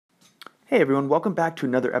Hey everyone, welcome back to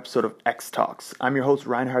another episode of X Talks. I'm your host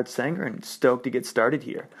Reinhard Sanger and stoked to get started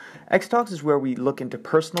here. X Talks is where we look into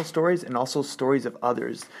personal stories and also stories of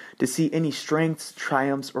others to see any strengths,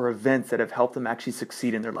 triumphs, or events that have helped them actually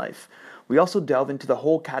succeed in their life. We also delve into the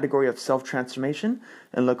whole category of self-transformation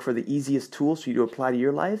and look for the easiest tools for you to apply to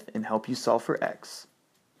your life and help you solve for X.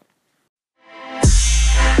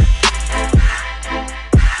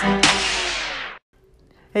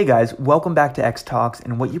 Hey guys, welcome back to X Talks,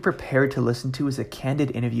 and what you're prepared to listen to is a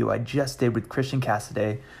candid interview I just did with Christian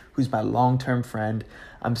Casadei, who's my long-term friend.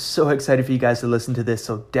 I'm so excited for you guys to listen to this,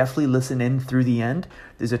 so definitely listen in through the end.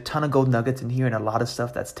 There's a ton of gold nuggets in here and a lot of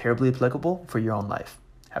stuff that's terribly applicable for your own life.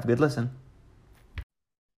 Have a good listen.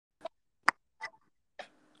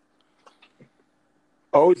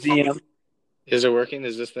 Oh, GM. Is it working?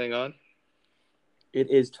 Is this thing on? It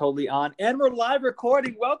is totally on, and we're live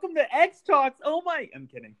recording. Welcome to X Talks. Oh my, I'm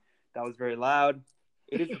kidding. That was very loud.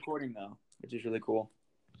 It is recording though, which is really cool.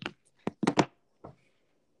 Are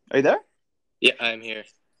you there? Yeah, I'm here.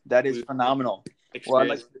 That is phenomenal.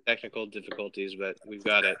 Experienced technical difficulties, but we've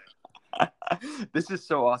got it. This is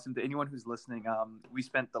so awesome. To anyone who's listening, we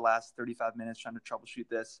spent the last 35 minutes trying to troubleshoot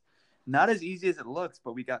this. Not as easy as it looks,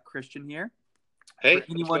 but we got Christian here. Hey, for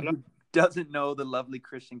anyone who doesn't know the lovely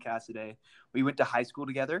Christian Casadei, we went to high school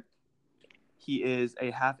together. He is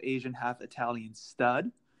a half Asian, half Italian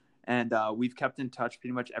stud, and we've kept in touch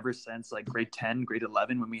pretty much ever since like grade 10, grade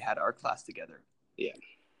 11 when we had our class together. Yeah,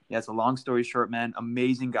 it's a long story short, man.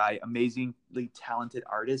 Amazing guy, amazingly talented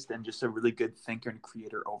artist, and just a really good thinker and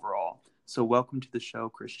creator overall. So welcome to the show,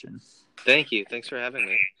 Christian. Thank you. Thanks for having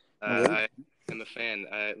me. I am a fan,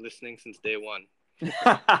 listening since day one.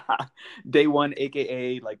 Day one,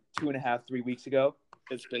 aka like 2.5-3 weeks ago.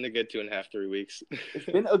 It's been a good 2.5-3 weeks. It's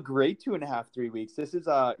been a great 2.5-3 weeks. This is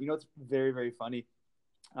it's very, very funny.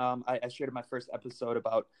 I shared in my first episode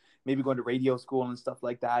about maybe going to radio school and stuff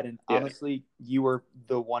like that, and honestly, you were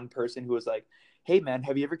the one person who was like, hey man,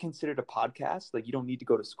 have you ever considered a podcast? Like, you don't need to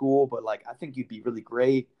go to school, but like I think you'd be really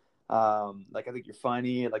great. Like I think you're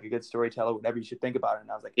funny, like a good storyteller, whatever, you should think about it.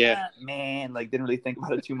 And I was like, man, like didn't really think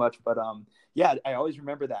about it too much, but I always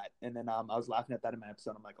remember that. And then I was laughing at that in my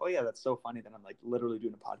episode. I'm like, oh yeah, that's so funny that I'm like literally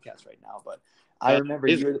doing a podcast right now. But I remember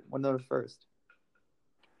you're one of the first.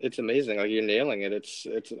 It's amazing. Like, you're nailing it.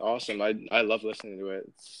 It's awesome. I love listening to it.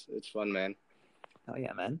 It's fun, man. Oh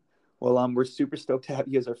yeah, man. Well, we're super stoked to have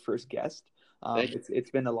you as our first guest.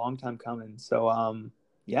 It's been a long time coming. So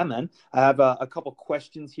yeah, man. I have a couple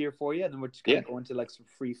questions here for you, and then we're just going to go into like some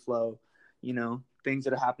free flow, things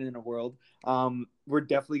that are happening in the world. We're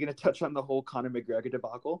definitely going to touch on the whole Conor McGregor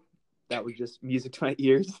debacle. That was just music to my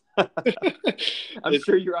ears. I'm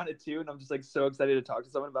sure you're on it too, and I'm just like so excited to talk to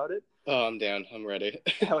someone about it. Oh, I'm down. I'm ready.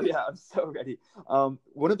 Hell yeah, I'm so ready.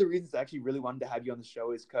 One of the reasons I actually really wanted to have you on the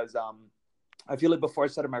show is because I feel like before I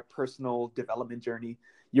started my personal development journey,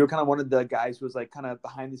 you were kind of one of the guys who was like kind of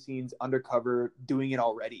behind the scenes, undercover, doing it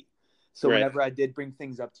already. So whenever I did bring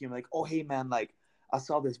things up to you, I'm like, oh, hey, man, like I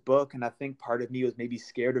saw this book, and I think part of me was maybe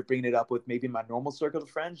scared of bringing it up with maybe my normal circle of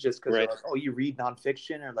friends just because they're like, oh, you read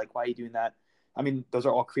nonfiction, or like, why are you doing that? I mean, those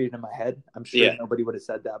are all created in my head. I'm sure nobody would have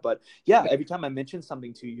said that. But yeah, every time I mentioned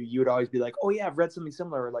something to you, you would always be like, oh, yeah, I've read something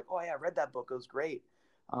similar, or like, oh, yeah, I read that book. It was great.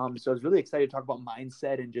 So I was really excited to talk about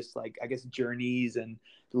mindset and just like, I guess, journeys and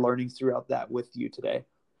learnings throughout that with you today.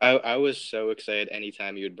 I was so excited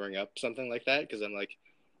anytime you would bring up something like that, because I'm like,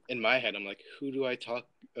 in my head, I'm like, who do I talk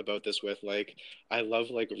about this with? Like, I love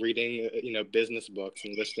like reading, business books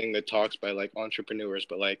and listening to talks by like entrepreneurs,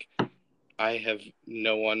 but like, I have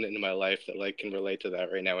no one in my life that like can relate to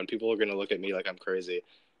that right now. And people are going to look at me like I'm crazy,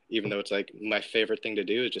 even though it's like my favorite thing to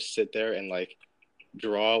do is just sit there and like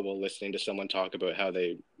draw while listening to someone talk about how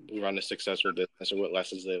they run a successful business or what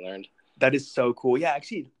lessons they learned. That is so cool. Yeah,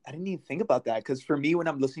 actually, I didn't even think about that, because for me, when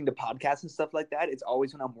I'm listening to podcasts and stuff like that, it's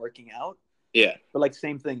always when I'm working out. Yeah. But like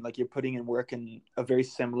same thing, like you're putting in work in a very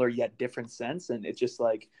similar yet different sense. And it's just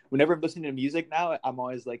like, whenever I'm listening to music now, I'm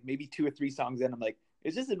always like maybe 2 or 3 songs in, I'm like,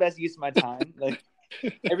 is this the best use of my time? Like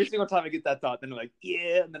every single time I get that thought, then I'm like,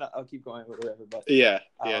 yeah, and then I'll keep going or whatever. But yeah,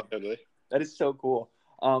 totally. That is so cool.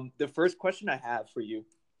 The first question I have for you,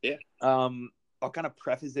 I'll kind of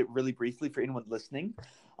preface it really briefly for anyone listening.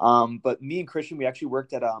 But me and Christian, we actually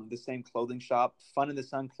worked at the same clothing shop, Fun in the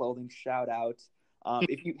Sun Clothing, shout out.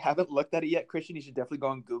 If you haven't looked at it yet, Christian, you should definitely go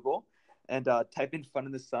on Google and type in Fun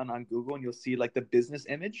in the Sun on Google, and you'll see like the business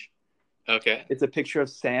image. Okay. It's a picture of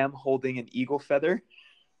Sam holding an eagle feather.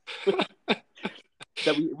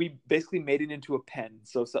 that we basically made it into a pen.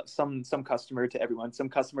 So, some customer to everyone, some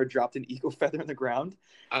customer dropped an eagle feather on the ground.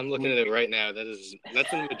 I'm looking at it right now.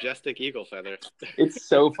 That's a majestic eagle feather. It's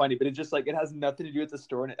so funny, but it's just like it has nothing to do with the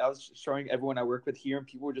store. And I was showing everyone I work with here, and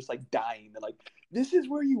people were just like dying. They're like, "This is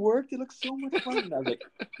where you worked? It looks so much fun." And I was like,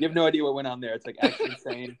 "You have no idea what went on there. It's like actually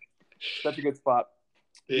insane. Such a good spot."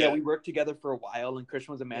 Yeah, we worked together for a while, and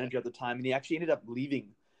Christian was a manager at the time, and he actually ended up leaving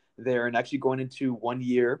there and actually going into 1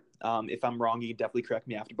 year. If I'm wrong, you can definitely correct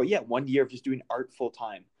me after. But yeah, 1 year of just doing art full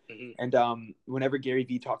time. And whenever Gary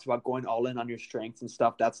Vee talks about going all in on your strengths and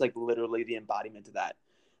stuff, that's like literally the embodiment of that.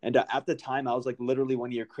 And at the time, I was like literally one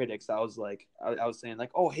of your critics. I was like, I was saying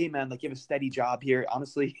like, oh, hey man, like you have a steady job here.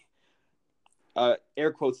 Honestly,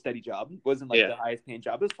 air quote steady job. Wasn't like the highest paying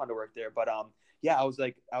job. It was fun to work there, but yeah, I was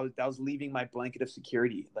like, I was leaving my blanket of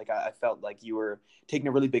security. Like I felt like you were taking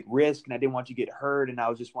a really big risk, and I didn't want you to get hurt. And I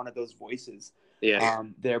was just one of those voices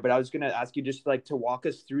there. But I was gonna ask you just like to walk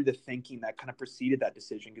us through the thinking that kind of preceded that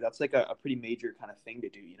decision, because that's like a pretty major kind of thing to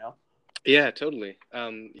do, you know? Yeah, totally.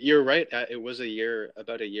 You're right. It was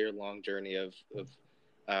about a year long journey of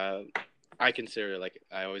I consider, like,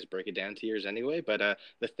 I always break it down to years anyway. But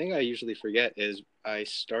the thing I usually forget is I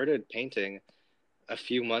started painting a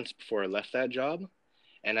few months before I left that job,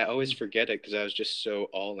 and I always forget it because I was just so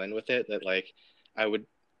all in with it that like I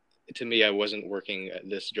wasn't working at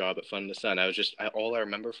this job at Fun in the Sun. All I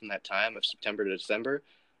remember from that time of September to December,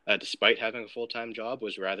 despite having a full-time job,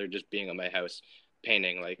 was rather just being in my house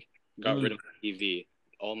painting. Like, got rid of my TV.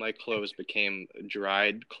 All my clothes became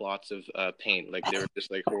dried clots of paint. Like, they were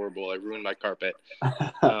just like horrible. I ruined my carpet.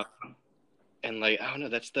 And like, I don't know,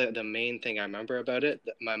 that's the main thing I remember about it.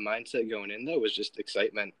 My mindset going in though was just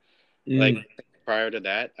excitement. Like, prior to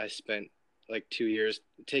that, I spent like 2 years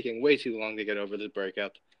taking way too long to get over the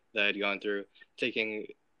breakup that I'd gone through, taking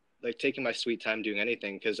my sweet time doing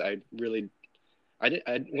anything, because when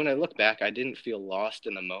I look back, I didn't feel lost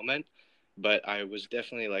in the moment, but I was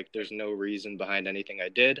definitely like, there's no reason behind anything I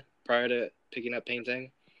did prior to picking up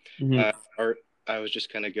painting. Or I was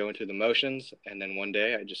just kind of going through the motions, and then one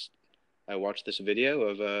day I watched this video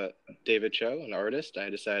of David Cho, an artist. I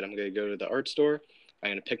decided I'm going to go to the art store.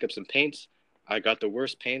 I'm going to pick up some paints. I got the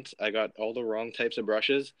worst paints. I got all the wrong types of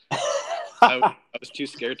brushes. I was too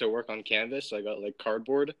scared to work on canvas, so I got like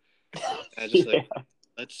cardboard. And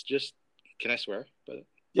I just can I swear? But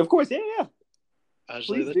of course, yeah. I was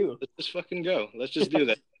Please like, do. let's just fucking go. Let's just do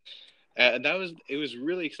that. And it was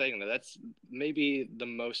really exciting. That's maybe the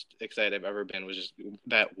most excited I've ever been, was just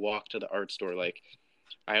that walk to the art store. Like,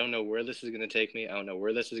 I don't know where this is going to take me. I don't know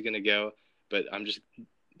where this is going to go, but I'm just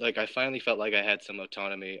like, I finally felt like I had some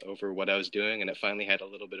autonomy over what I was doing, and it finally had a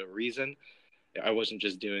little bit of reason. I wasn't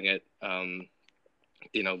just doing it,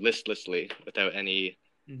 listlessly without any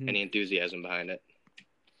enthusiasm behind it.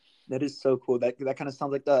 That is so cool. That kind of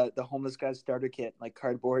sounds like the homeless guy's starter kit, like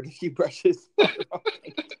cardboard, a few brushes.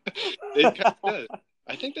 It kind of does.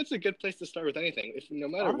 I think that's a good place to start with anything. No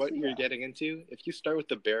matter Honestly, what you're getting into, if you start with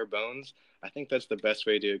the bare bones, I think that's the best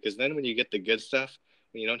way to do it. Because then when you get the good stuff,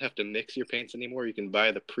 when you don't have to mix your paints anymore, you can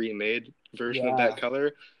buy the pre-made version of that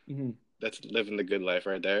color. That's living the good life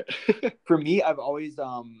right there. For me, I've always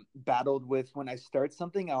battled with, when I start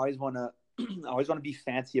something, I always want to be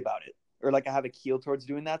fancy about it, or like I have a keel towards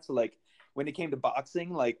doing that. So like when it came to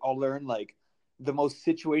boxing, like I'll learn like the most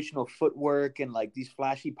situational footwork and like these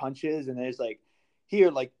flashy punches, and there's like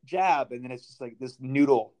here like jab, and then it's just like this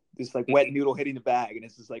like wet noodle hitting the bag, and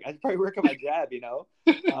it's just like I should probably work on my jab, you know.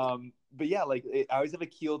 But yeah, like I always have a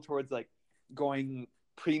keel towards like going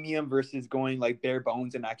premium versus going like bare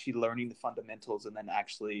bones and actually learning the fundamentals and then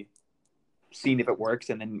actually seeing if it works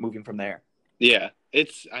and then moving from there. Yeah,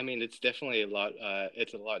 it's definitely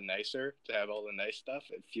it's a lot nicer to have all the nice stuff.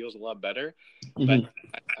 It feels a lot better. But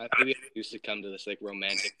maybe I used to come to this like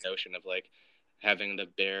romantic notion of like having the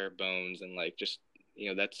bare bones, and like just,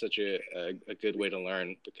 that's such a good way to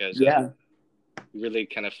learn, because you really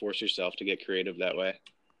kind of force yourself to get creative that way.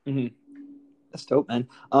 That's dope, man.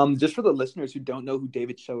 Just for the listeners who don't know who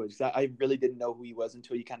David Cho is, I really didn't know who he was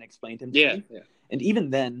until you kind of explained him to me. Yeah. And even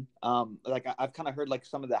then, like I've kind of heard like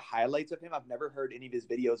some of the highlights of him. I've never heard any of his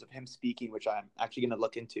videos of him speaking, which I'm actually going to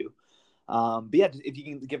look into. But yeah, if you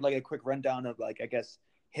can give like a quick rundown of like, I guess,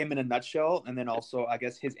 him in a nutshell, and then also I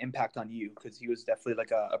guess his impact on you, because he was definitely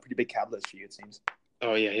like a pretty big catalyst for you, it seems.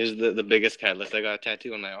 Oh yeah, he's the biggest catalyst. I got a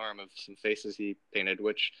tattoo on my arm of some faces he painted,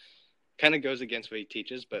 which kind of goes against what he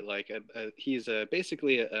teaches, but like he's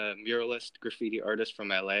basically a muralist, graffiti artist from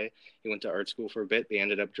LA. He went to art school for a bit, but he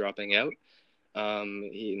ended up dropping out.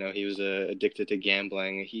 He was addicted to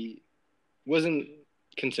gambling. He wasn't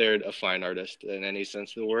considered a fine artist in any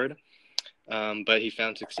sense of the word. But he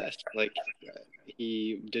found success. Like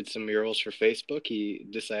he did some murals for Facebook. He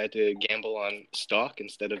decided to gamble on stock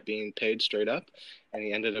instead of being paid straight up, and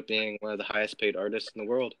he ended up being one of the highest paid artists in the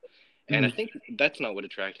world. And I Mhm. think that's not what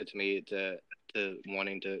attracted to me to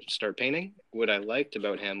wanting to start painting. What I liked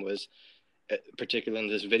about him was, particularly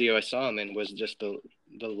in this video I saw him in, was just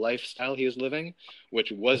the lifestyle he was living,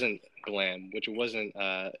 which wasn't glam, which wasn't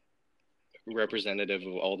representative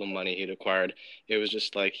of all the money he'd acquired. It was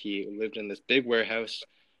just like he lived in this big warehouse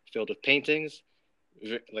filled with paintings,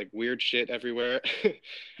 like weird shit everywhere. He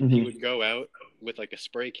Mhm. would go out with like a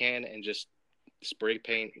spray can and just spray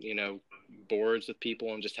paint, boards with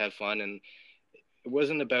people and just have fun. And it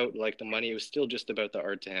wasn't about like the money. It was still just about the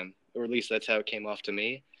art to him, or at least that's how it came off to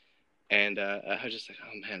me. And I was just like,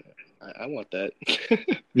 oh man, I want that.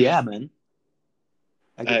 Yeah, man.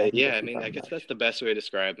 I can Yeah, I definitely mean, I find guess that. that's the best way to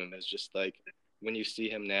describe him is just like when you see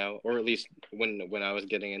him now, or at least when I was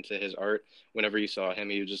getting into his art, whenever you saw him,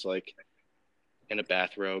 he was just like in a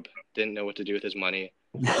bathrobe, didn't know what to do with his money.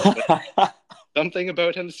 But something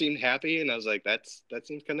about him seemed happy, and I was like, that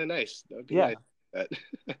seems kind of nice. That would be Yeah, nice. That.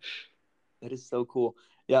 that is so cool.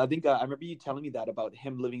 Yeah, I think I remember you telling me that about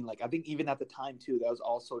him living like I think even at the time too. That was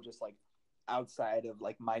also just like outside of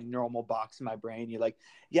like my normal box in my brain. You're like,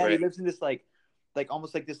 yeah, he Right. lives in this like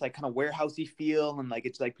almost like this like kind of warehousey feel, and like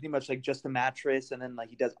it's like pretty much like just a mattress, and then like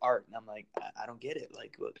he does art, and I'm like, I don't get it.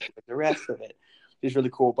 Like the rest of it is really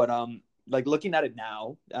cool, but like looking at it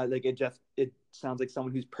now, like it sounds like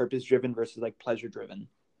someone who's purpose driven versus like pleasure driven.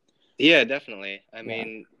 Yeah, definitely. I Yeah.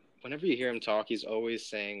 mean, whenever you hear him talk, he's always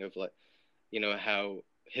saying of like, how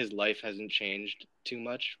his life hasn't changed too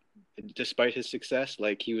much despite his success.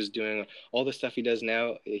 Like he was doing all the stuff he does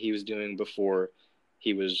now, he was doing before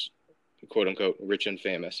he was quote unquote rich and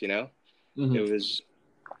famous. It Mm-hmm. was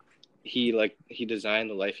he designed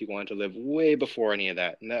the life he wanted to live way before any of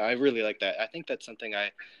that. And I really like that. I think that's something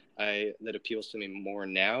I that appeals to me more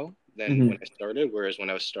now than when Mm-hmm. I started. Whereas when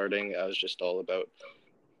I was starting, I was just all about,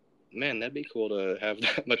 man, that'd be cool to have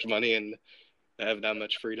that much money and have that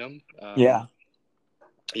much freedom. Yeah.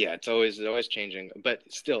 Yeah, it's always changing, but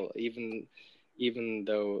still, even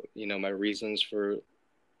though my reasons for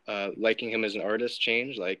liking him as an artist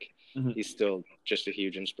change, like Mm-hmm. he's still just a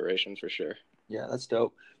huge inspiration for sure. Yeah, that's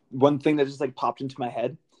dope. One thing that just like popped into my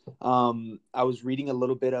head, I was reading a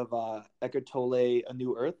little bit of Eckhart Tolle, A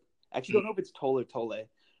New Earth. I actually don't know if it's Tolle or Tolle,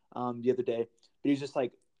 the other day, but he's just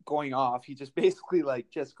like going off. He's just basically like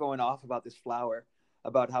just going off about this flower,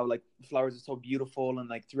 about how like flowers are so beautiful and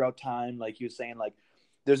like throughout time, like he was saying like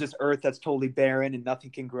there's this earth that's totally barren and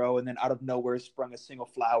nothing can grow, and then out of nowhere sprung a single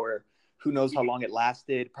flower. Who knows how long it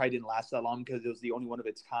lasted? Probably didn't last that long because it was the only one of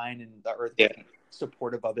its kind, and the earth Yeah. wasn't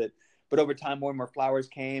supportive of it. But over time, more and more flowers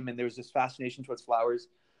came, and there was this fascination towards flowers.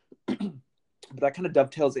 But that kind of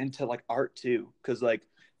dovetails into like art too, because like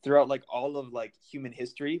throughout like all of like human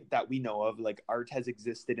history that we know of, like art has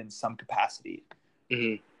existed in some capacity,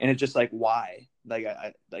 Hmm. and it's just like why?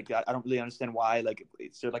 I don't really understand why. Like,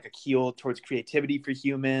 is there like a keel towards creativity for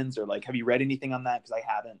humans, or like have you read anything on that? Because I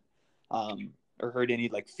haven't, or heard any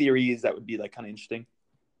like theories that would be like kind of interesting.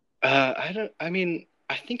 I don't. I mean,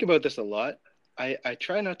 I think about this a lot. I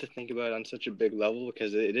try not to think about it on such a big level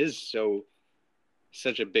because it is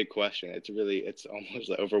such a big question. It's almost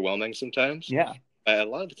like overwhelming sometimes. Yeah. A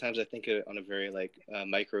lot of the times I think of it on a very like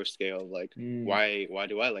micro scale, like Mm. why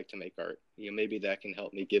do I like to make art? Maybe that can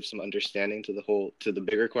help me give some understanding to the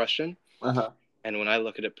bigger question. Uh huh. And when I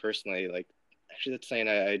look at it personally, like actually that's something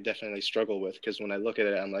I definitely struggle with because when I look at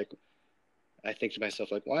it, I'm like, I think to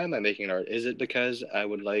myself like, why am I making art? Is it because I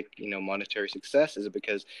would like monetary success? Is it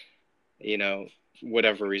because you know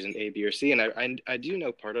whatever reason A, B, or C? And I do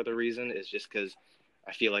know part of the reason is just because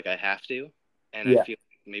I feel like I have to, and I Yeah. feel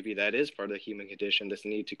maybe that is part of the human condition, this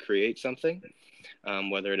need to create something,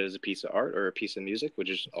 whether it is a piece of art or a piece of music,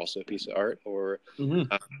 which is also a piece of art, or Mm-hmm.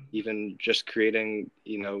 uh, even just creating,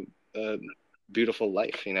 a beautiful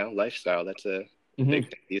life, lifestyle. That's a big Mm-hmm.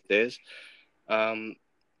 thing these days. Um,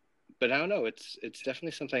 but I don't know. It's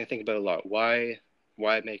definitely something I think about a lot. Why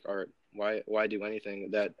make art? Why do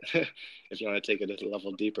anything that, if you want to take it a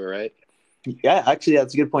level deeper, right? Yeah, actually,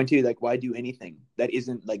 that's a good point too. Like, why do anything that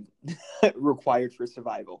isn't like required for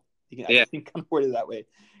survival? I Yeah, guess you can kind of word it that way.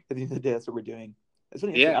 At the end of the day, that's what we're doing. That's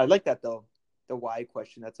really interesting. yeah, I like that though. The why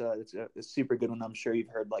question. That's a super good one. I'm sure you've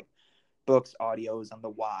heard like books, audios on the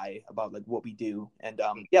why about like what we do. And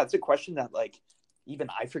yeah, it's a question that like even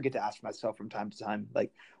I forget to ask myself from time to time.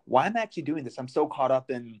 Like, why am I actually doing this? I'm so caught up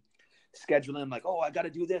in scheduling. Like, oh, I got to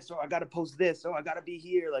do this, or I got to post this, or I got to be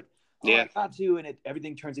here. Like, oh, I yeah, got to, and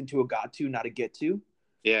everything turns into a got to, not a get to.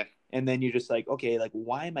 yeah. And then you're just like, okay, like,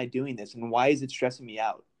 why am I doing this, and why is it stressing me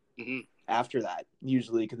out? Hmm. after that,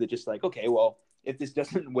 usually, because they're just like, okay, well, if this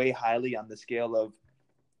doesn't weigh highly on the scale of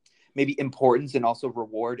maybe importance and also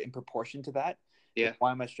reward in proportion to that, Yeah.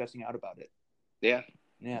 why am I stressing out about it? Yeah.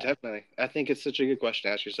 Yeah. Definitely. I think it's such a good question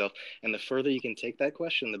to ask yourself. And the further you can take that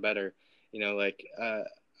question, the better. Like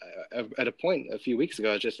at a point a few weeks ago,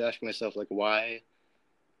 I was just asking myself, like, why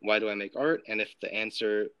do I make art? And if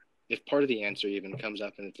part of the answer even comes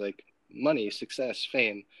up and it's like money, success,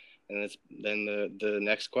 fame, and then the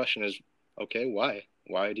next question is, okay, why?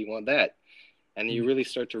 Why do you want that? And you really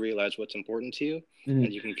start to realize what's important to you,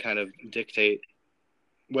 and you can kind of dictate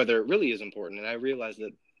whether it really is important. And I realized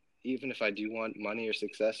that even if I do want money or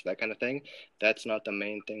success, that kind of thing, that's not the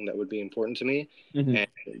main thing that would be important to me. Mm-hmm. And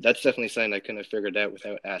that's definitely something I couldn't have figured out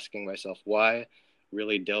without asking myself why,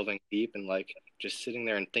 really delving deep and like just sitting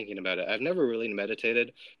there and thinking about it. I've never really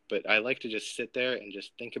meditated, but I like to just sit there and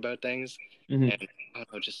just think about things Mm-hmm. and I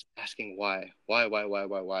don't know, just asking why.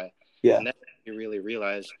 Yeah. And then you really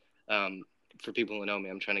realize, for people who know me,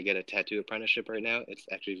 I'm trying to get a tattoo apprenticeship right now. It's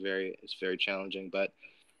actually very challenging, but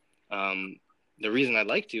the reason I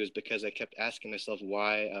like to is because I kept asking myself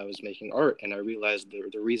why I was making art, and I realized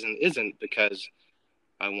the reason isn't because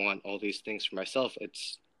I want all these things for myself.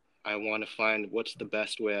 It's I want to find what's the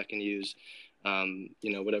best way I can use,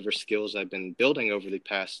 whatever skills I've been building over the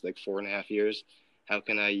past like 4.5 years. How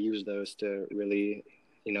can I use those to really,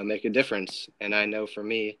 make a difference? And I know for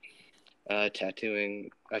me,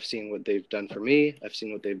 tattooing, I've seen what they've done for me. I've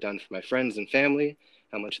seen what they've done for my friends and family,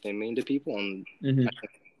 how much they mean to people, and Mm-hmm.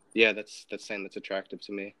 yeah, that's something that's attractive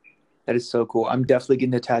to me. That is so cool. I'm definitely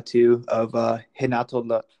getting a tattoo of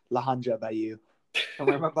Hinato Lahanja by you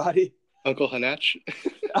somewhere in my body. Uncle Hanach.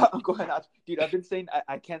 Uncle Hinato. Dude, I've been saying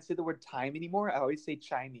I can't say the word time anymore. I always say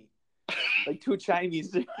chimey. Like two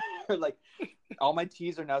chimies. Like all my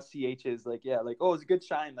T's are now CHs. Like, yeah, like, oh, it's a good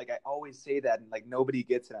chime. Like I always say that and like nobody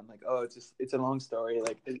gets it. I'm like, oh, it's a long story.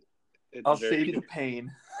 Like I'll save you the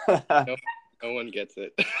pain. No one gets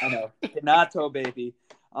it. I know. Hinato, baby.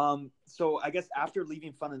 So I guess after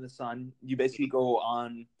leaving Fun in the Sun, you basically go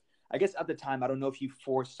on, I guess at the time, I don't know if you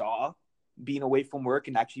foresaw being away from work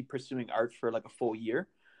and actually pursuing art for like a full year,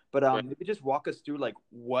 but Right. maybe just walk us through like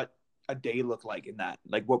what a day looked like in that,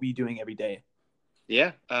 like what were you doing every day?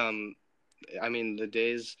 Yeah. I mean,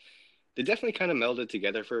 they definitely kind of melded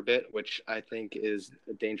together for a bit, which I think is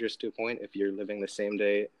dangerous to a point if you're living the same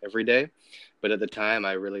day every day. But at the time,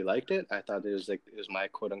 I really liked it. I thought it was my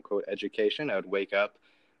quote unquote education. I would wake up,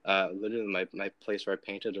 literally my place where I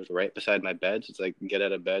painted was right beside my bed. So it's like get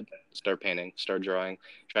out of bed, start painting, start drawing,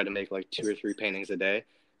 try to make like 2 or 3 paintings a day.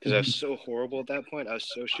 Because I was so horrible at that point. I was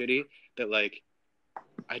so shitty that like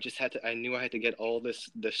I knew I had to get all this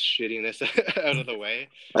shittiness out of the way.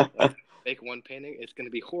 Like make one painting, it's going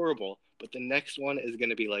to be horrible, but the next one is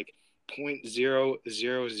going to be like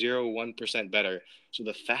 0.0001% better. So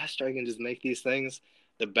the faster I can just make these things,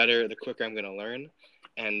 the better, the quicker I'm going to learn.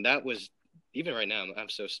 And that was, even right now, I'm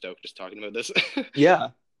so stoked just talking about this. Yeah.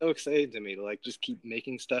 So excited to me to like just keep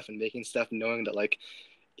making stuff, knowing that like,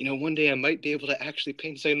 one day I might be able to actually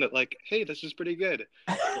paint something that like, hey, this is pretty good.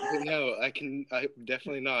 But no, I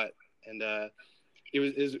definitely not. And it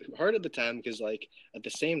was hard at the time because like at the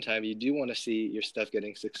same time you do want to see your stuff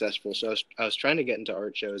getting successful. So I was trying to get into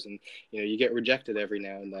art shows, and you get rejected every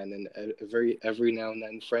now and then, and every now and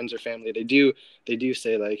then friends or family they do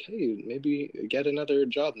say like, hey, maybe get another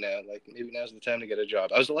job now. Like maybe now's the time to get a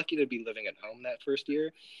job. I was lucky to be living at home that first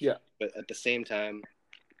year. Yeah. But at the same time,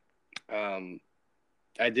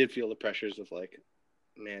 I did feel the pressures of like,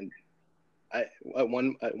 man, at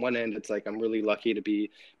one end it's like I'm really lucky to be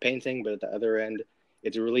painting, but at the other end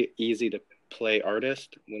it's really easy to play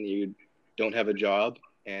artist when you don't have a job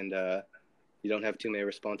and you don't have too many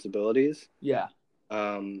responsibilities. Yeah.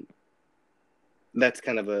 That's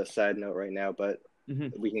kind of a side note right now, but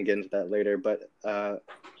we can get into that later. But I'm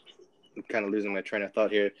kind of losing my train of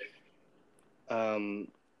thought here.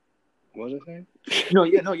 What was I saying? No,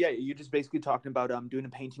 yeah. You're just basically talking about doing a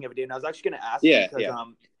painting every day, and I was actually going to ask Yeah, because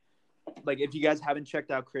like if you guys haven't checked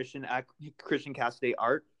out Christian Casadei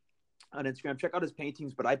art on Instagram, check out his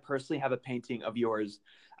paintings. But I personally have a painting of yours.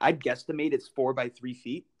 I'd guesstimate it's 4 by 3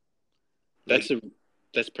 feet. That's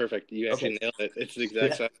perfect. You actually nailed it. It's the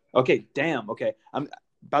exact size. Okay, damn. Okay,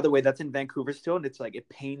 by the way, that's in Vancouver still, and it's like it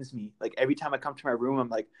pains me. Like every time I come to my room, I'm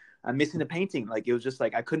like I'm missing the painting. Like it was just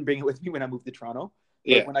like I couldn't bring it with me when I moved to Toronto.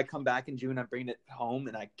 But when I come back in June, I'm bringing it home,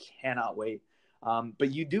 and I cannot wait.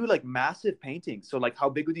 But you do like massive paintings. So like, how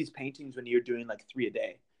big are these paintings when you're doing like 3 a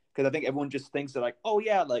day? Because I think everyone just thinks they're like, oh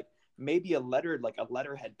yeah, like maybe a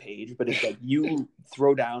letterhead page, but it's like you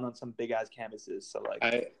throw down on some big ass canvases. So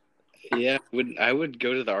like, Yeah, I would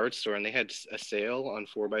go to the art store and they had a sale on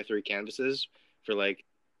 4x3 canvases for like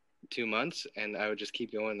 2 months, and I would just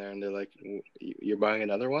keep going there, and they're like, "You're buying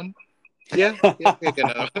another one?" Yeah, yeah, I get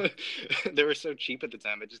another one. They were so cheap at the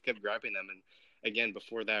time. I just kept grabbing them, and again,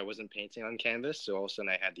 before that, I wasn't painting on canvas, so all of a sudden,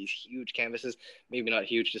 I had these huge canvases. Maybe not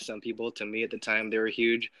huge to some people. To me, at the time, they were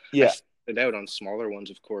huge. I Yeah. started out on smaller ones,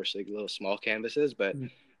 of course, like little small canvases, but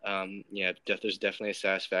yeah, there's definitely a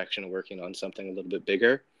satisfaction working on something a little bit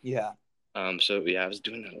bigger. Yeah. So yeah, I was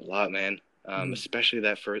doing that a lot, man. Mhm. Especially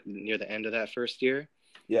that near the end of that first year.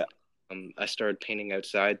 Yeah. I started painting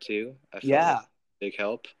outside too. I felt like Yeah. a big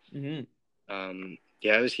help. Hmm.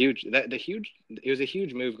 Yeah, it was huge. It was a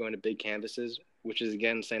huge move going to big canvases, which is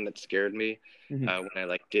again something that scared me. Hmm. When I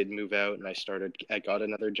like did move out and I got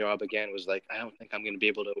another job again. Was like, I don't think I'm gonna be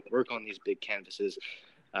able to work on these big canvases.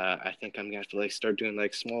 I think I'm gonna have to like start doing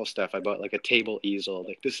like small stuff. I bought like a table easel.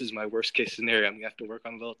 Like this is my worst case scenario. I'm gonna have to work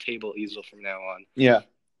on a little table easel from now on. Yeah.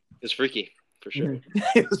 It's freaky for sure. Hmm.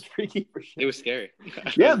 It was freaky for It sure. was scary.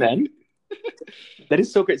 I Yeah, was like, man. That is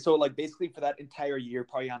so great. So like basically for that entire year,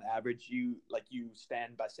 probably on average, you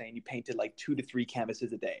stand by saying you painted like 2 to 3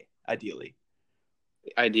 canvases a day, ideally.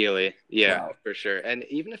 ideally, yeah, Wow. for sure. And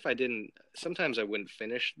even if I didn't, sometimes I wouldn't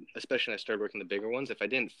finish, especially when I started working the bigger ones. If I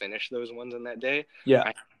didn't finish those ones in that day, Yeah.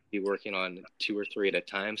 I'd be working on 2 or 3 at a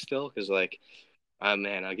time still. Because like,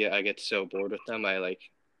 man, I get so bored with them. I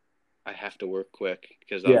have to work quick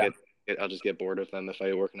because Yeah. I'll just get bored of them if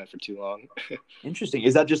I work on it for too long. Interesting.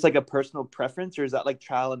 Is that just like a personal preference, or is that like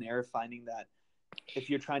trial and error finding that if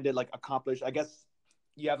you're trying to like accomplish, I guess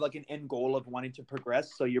you have like an end goal of wanting to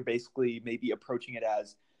progress. So you're basically maybe approaching it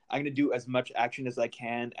as I'm going to do as much action as I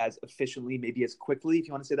can, as efficiently, maybe as quickly, if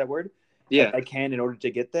you want to say that word, as Yeah, I can in order to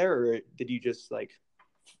get there. Or did you just like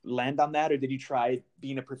land on that? Or did you try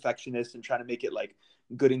being a perfectionist and trying to make it like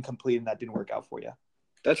good and complete and that didn't work out for you?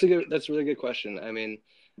 that's a really good question. I mean,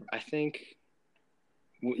 I think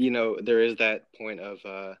there is that point of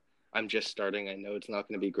I'm just starting. I know it's not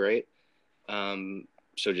going to be great. Um,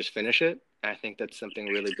 so just finish it. I think that's something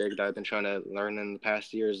really big that I've been trying to learn in the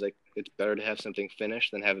past years. Like it's better to have something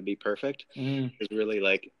finished than have it be perfect. Mm, Because really,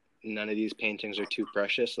 like none of these paintings are too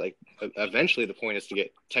precious. Like eventually, the point is to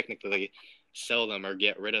get technically sell them or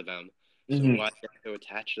get rid of them. So mm-hmm. why get so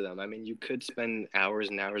attached to them? I mean, you could spend hours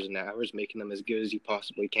and hours and hours making them as good as you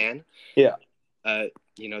possibly can. Yeah. Uh,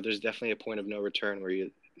 there's definitely a point of no return where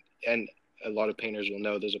and a lot of painters will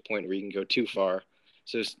know there's a point where you can go too far.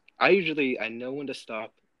 So I know when to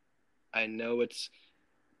stop. I know it's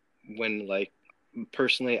when like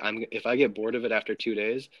personally if I get bored of it after 2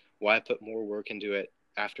 days, why put more work into it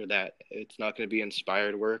after that? It's not going to be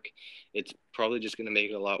inspired work. It's probably just going to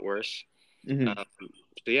make it a lot worse. Mm-hmm.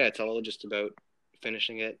 So yeah, it's all just about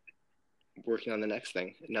finishing it, working on the next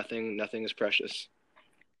thing. Nothing is precious.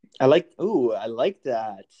 I like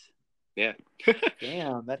that. Yeah.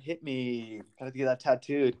 Damn, that hit me. Gotta get that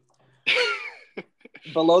tattooed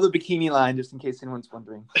below the bikini line, just in case anyone's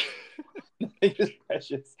wondering. It is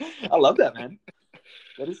precious. I love that, man.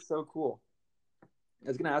 That is so cool. I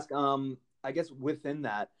was gonna ask, I guess within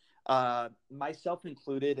that, myself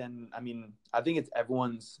included, and I mean, I think it's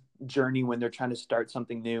everyone's journey when they're trying to start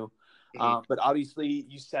something new. Hmm. But obviously,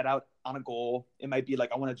 you set out on a goal. It might be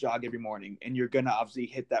like I want to jog every morning, and you're gonna obviously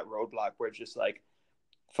hit that roadblock where it's just like,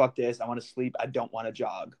 fuck this, I want to sleep, I don't want to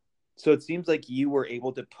jog. So it seems like you were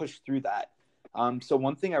able to push through that. So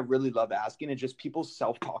one thing I really love asking is just people's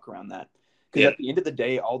self-talk around that. Because Yeah. at the end of the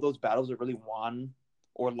day, all those battles are really won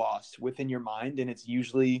or lost within your mind. And it's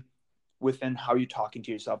usually within how you're talking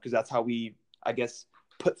to yourself, because that's how we, I guess,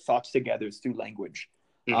 put thoughts together is through language.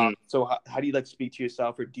 Hmm. So how do you like speak to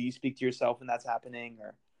yourself, or do you speak to yourself when that's happening?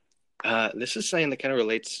 Or This is something that kind of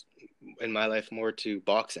relates in my life more to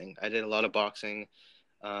boxing. I did a lot of boxing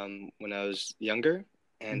when I was younger,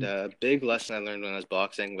 and Mhm. a big lesson I learned when I was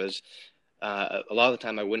boxing was a lot of the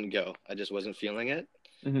time I wouldn't go. I just wasn't feeling it.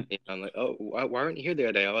 Mhm. I'm like, oh, why weren't you here the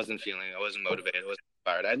other day? I wasn't feeling it. I wasn't motivated. I wasn't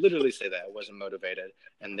inspired. I'd literally say that I wasn't motivated,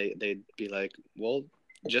 and they'd be like, well,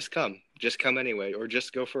 just come anyway, or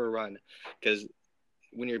just go for a run, because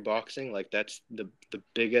when you're boxing, like that's the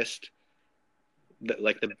biggest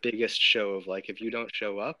the biggest show of like if you don't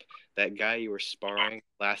show up, that guy you were sparring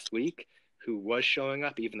last week who was showing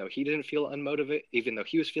up even though he didn't feel unmotivated, even though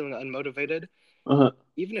he was feeling unmotivated, Uh-huh.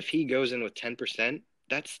 even if he goes in with 10%,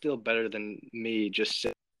 that's still better than me just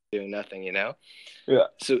sitting doing nothing, you know? Yeah.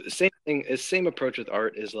 So same thing, same approach with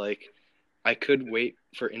art is like I could wait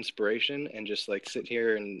for inspiration and just like sit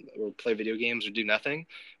here and or play video games or do nothing,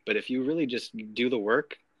 but if you really just do the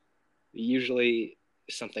work, usually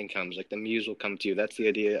something comes, like the muse will come to you. That's the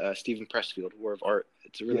idea. Stephen Pressfield, War of Art,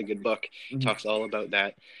 it's a Yeah. really good book. It Mhm. talks all about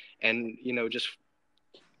that. And, just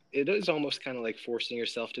it is almost kind of like forcing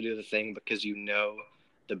yourself to do the thing because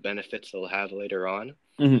the benefits they'll have later on.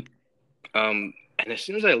 Mm-hmm. And as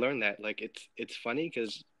soon as I learned that, like, it's funny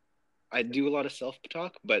because I do a lot of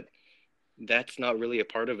self-talk, but that's not really a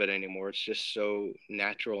part of it anymore. It's just so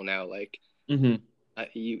natural now. Like, Mm-hmm.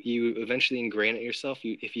 you eventually ingrain it yourself.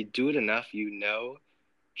 If you do it enough,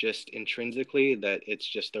 just intrinsically that it's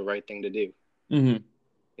just the right thing to do. Mm-hmm.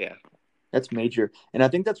 Yeah. That's major. And I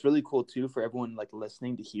think that's really cool too for everyone like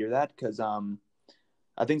listening to hear that, because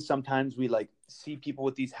I think sometimes we like see people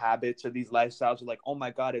with these habits or these lifestyles are like, oh my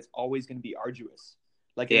God, it's always going to be arduous.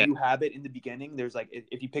 Like a Yeah. new habit in the beginning, there's like,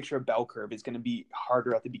 if you picture a bell curve, it's going to be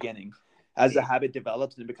harder at the beginning. As the habit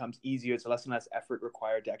develops and it becomes easier, it's less and less effort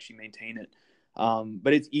required to actually maintain it.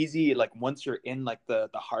 But it's easy, like once you're in like the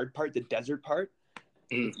hard part, the desert part,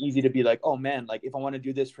 it's easy to be like, oh man, like if I want to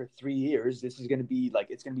do this for 3 years, this is going to be like,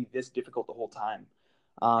 it's going to be this difficult the whole time.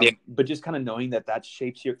 Yeah. But just kind of knowing that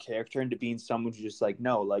shapes your character into being someone who's just like,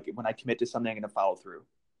 no, like when I commit to something, I'm going to follow through.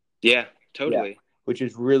 Yeah, Yeah. totally. Which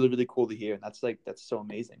is really, really cool to hear. And that's so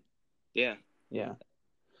amazing. Yeah. Yeah.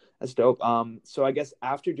 That's dope. So I guess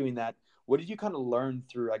after doing that, what did you kind of learn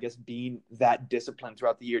through, I guess, being that disciplined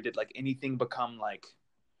throughout the year? Did like anything become like,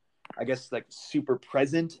 I guess, like super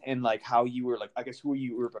present in like how you were, like, I guess, who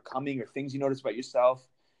you were becoming or things you noticed about yourself?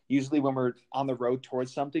 Usually when we're on the road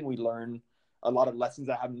towards something, we learn a lot of lessons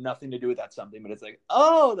that have nothing to do with that something, but it's like,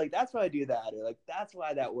 oh, like that's why I do that, or like that's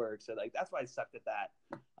why that works, or like that's why I sucked at that.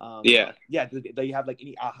 Yeah. Yeah. Do you have like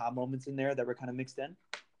any aha moments in there that were kind of mixed in?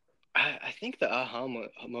 I think the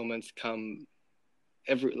moments come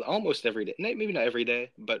almost every day. Maybe not every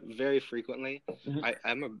day, but very frequently. Mm-hmm.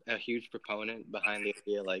 I'm a huge proponent behind the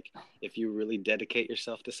idea, like, if you really dedicate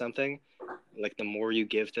yourself to something, like, the more you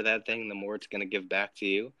give to that thing, the more it's going to give back to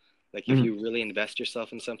you. Like, if Mm-hmm. you really invest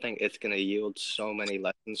yourself in something, it's going to yield so many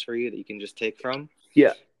lessons for you that you can just take from.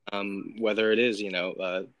 Yeah. Whether it is,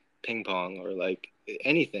 ping pong or like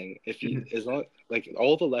anything. If you, Mm-hmm. as long, like,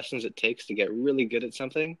 all the lessons it takes to get really good at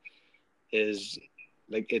something is,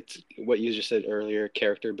 like, it's what you just said earlier,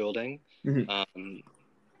 character building. Mm-hmm.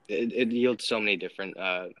 It yields so many different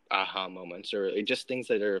aha moments, or just things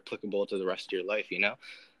that are applicable to the rest of your life.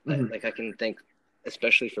 Mm-hmm. Like, I can think,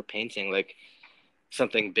 especially for painting, like,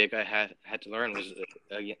 something big I had to learn was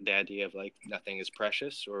the idea of, like, nothing is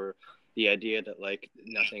precious, or the idea that, like,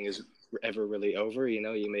 nothing is ever really over.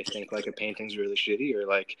 You may think, like, a painting's really shitty, or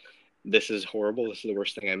like, this is horrible, this is the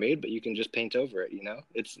worst thing I made, but you can just paint over it.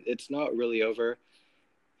 It's not really over.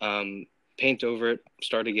 Paint over it,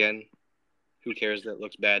 start again. Who cares that it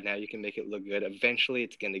looks bad now? You can make it look good. Eventually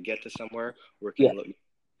it's going to get to somewhere where it Yeah. can look,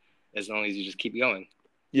 as long as you just keep going.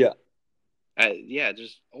 Yeah. Yeah,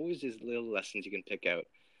 there's always these little lessons you can pick out.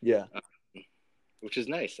 Yeah. Which is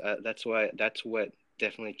nice. That's what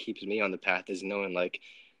definitely keeps me on the path, is knowing, like,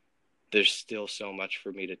 there's still so much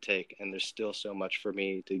for me to take, and there's still so much for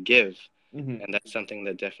me to give. Mm-hmm. And that's something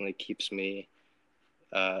that definitely keeps me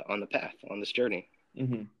on the path, on this journey.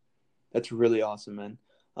 Mm-hmm. That's really awesome, man.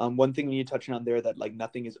 One thing you're touching on there, that like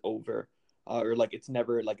nothing is over, or like it's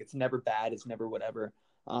never bad, it's never whatever.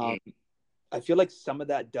 Mm-hmm. I feel like some of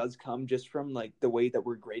that does come just from like the way that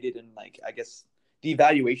we're graded, and like, I guess, the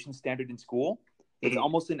evaluation standard in school. It's Mm-hmm.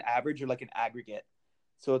 almost an average or like an aggregate.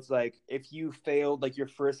 So it's like if you failed like your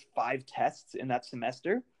first 5 tests in that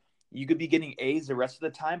semester, you could be getting A's the rest of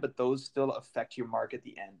the time, but those still affect your mark at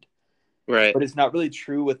the end. Right. But it's not really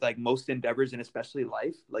true with like most endeavors, and especially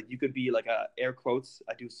life. Like you could be like a air quotes.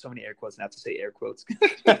 I do so many air quotes and I have to say air quotes.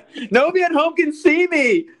 Nobody at home can see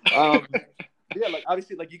me. Yeah, like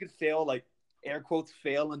obviously, like you could fail, like air quotes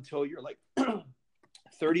fail until you're like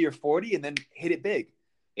 30 or 40, and then hit it big.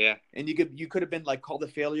 Yeah. And you could have been like called a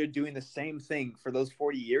failure doing the same thing for those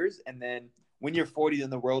 40 years, and then when you're 40, then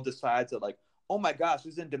the world decides that like, oh my gosh,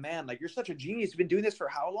 who's in demand? Like, you're such a genius. You've been doing this for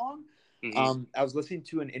how long? Mm-hmm. I was listening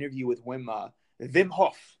to an interview with Wim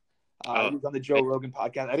Hof. Oh, He was on the Joe Rogan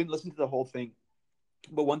podcast. I didn't listen to the whole thing,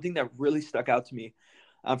 but one thing that really stuck out to me,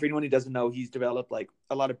 for anyone who doesn't know, he's developed like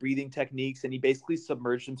a lot of breathing techniques, and he basically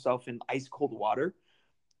submerged himself in ice cold water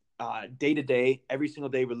day to day, every single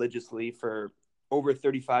day, religiously for over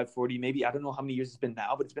 35, 40, maybe, I don't know how many years it's been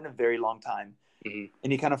now, but it's been a very long time. mm-hmm.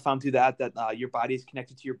 And he kind of found through that your body is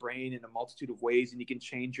connected to your brain in a multitude of ways, and you can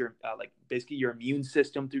change your like basically your immune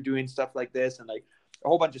system through doing stuff like this, and like a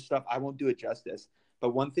whole bunch of stuff. I won't do it justice, but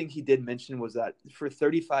one thing he did mention was that for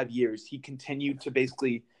 35 years he continued to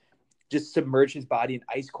basically just submerge his body in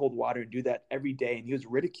ice cold water and do that every day, and he was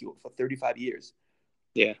ridiculed for 35 years.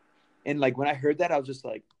 Yeah. And like when I heard that, I was just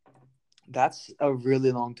like, that's a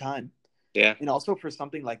really long time. Yeah. And also for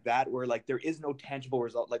something like that, where like there is no tangible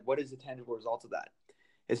result, like what is the tangible result of that?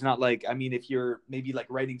 It's not like, I mean, if you're maybe like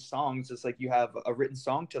writing songs, it's like you have a written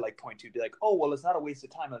song to like point to, be like, oh, well, it's not a waste of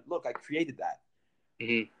time. Like, look, I created that.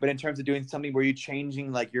 Mm-hmm. But in terms of doing something where you're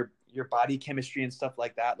changing like your body chemistry and stuff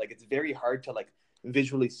like that, like it's very hard to like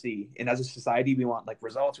visually see. And as a society, we want like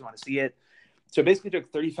results, we want to see it. So it basically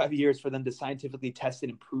took 35 years for them to scientifically test it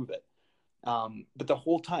and prove it. But the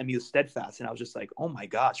whole time he was steadfast, and I was just like, oh my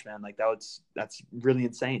gosh, man, like that's really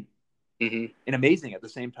insane Mm-hmm. and amazing at the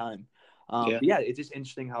same time. Yeah. But yeah, it's just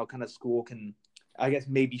interesting how kind of school can, I guess,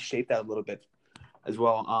 maybe shape that a little bit as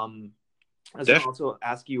well. I was going to also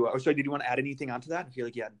ask you, sorry, did you want to add anything onto that? I feel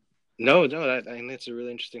like you had. No, I think that's a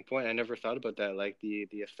really interesting point. I never thought about that, like the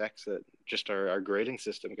effects that just our grading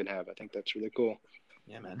system can have. I think that's really cool.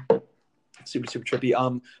 Yeah, man. Super, super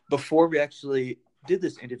trippy. Before we actually did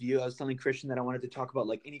this interview, I was telling Christian that I wanted to talk about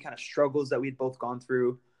like any kind of struggles that we'd both gone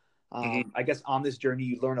through. Mm-hmm. I guess on this journey,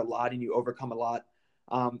 you learn a lot and you overcome a lot.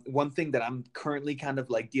 One thing that I'm currently kind of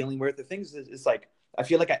like dealing with, the things is like, I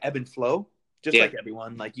feel like I ebb and flow, just like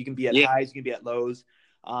everyone. Like you can be at highs, you can be at lows.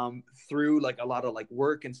 Through like a lot of like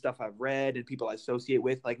work and stuff I've read and people I associate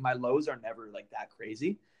with, like my lows are never like that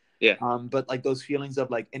crazy. Yeah. But like those feelings of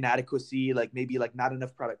like inadequacy, like maybe like not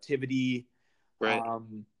enough productivity. Right.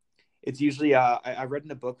 It's usually I read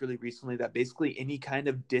in a book really recently that basically any kind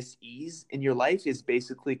of dis-ease in your life is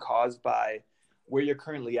basically caused by where you're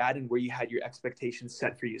currently at and where you had your expectations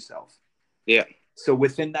set for yourself. Yeah. So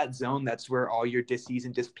within that zone, that's where all your dis-ease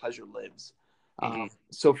and displeasure lives.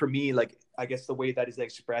 So for me, like, I guess the way that is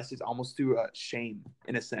expressed is almost through a shame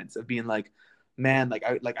in a sense of being like, man, like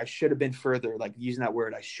I should have been further, like using that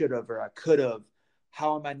word, I should have, or I could have,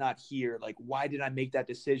 how am I not here? Like, why did I make that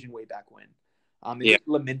decision way back when? And just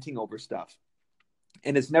lamenting over stuff.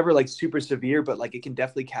 And it's never like super severe, but like it can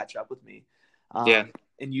definitely catch up with me.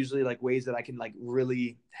 And usually like ways that I can like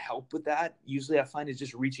really help with that, usually I find is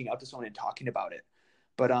just reaching out to someone and talking about it.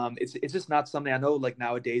 But it's just not something I know. Like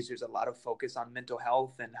nowadays, there's a lot of focus on mental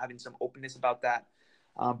health and having some openness about that.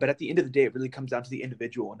 But at the end of the day, it really comes down to the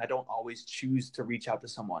individual, and I don't always choose to reach out to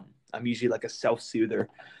someone. I'm usually like a self-soother.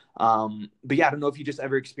 But yeah, I don't know if you just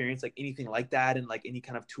ever experienced like anything like that, and like any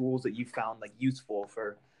kind of tools that you found like useful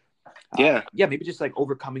for. Maybe just like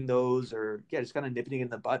overcoming those, or just kind of nipping it in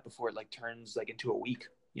the butt before it like turns like into a week.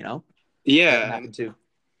 You know? That can happen too.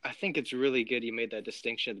 I think it's really good you made that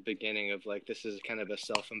distinction at the beginning of like this is kind of a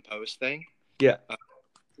self-imposed thing. Yeah.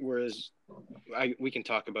 Whereas we can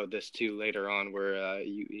talk about this too later on, where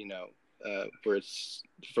where it's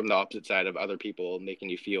from the opposite side of other people making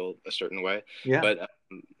you feel a certain way. Yeah. But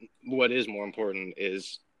what is more important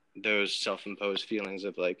is those self-imposed feelings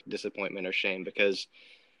of like disappointment or shame, because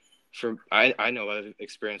I know I've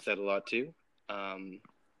experienced that a lot too.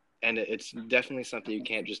 And it's definitely something you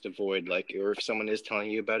can't just avoid. Like, or if someone is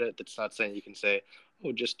telling you about it, that's not saying you can say,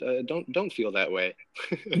 "Oh, just don't feel that way."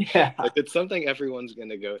 Yeah. Like it's something everyone's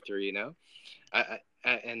gonna go through, you know.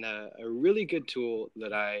 And a really good tool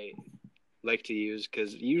that I like to use,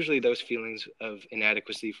 because usually those feelings of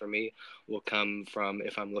inadequacy for me will come from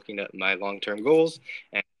if I'm looking at my long-term goals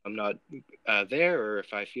and I'm not there, or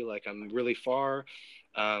if I feel like I'm really far.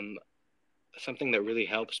 Something that really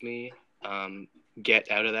helps me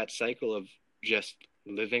get out of that cycle of just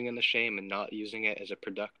living in the shame and not using it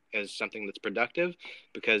as something that's productive,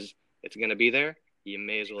 because it's going to be there. You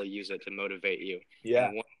may as well use it to motivate you. Yeah.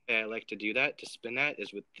 And one way I like to do that, to spin that,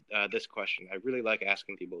 is with this question. I really like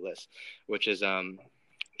asking people this, which is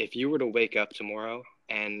if you were to wake up tomorrow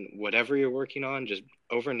and whatever you're working on just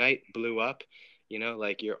overnight blew up, you know,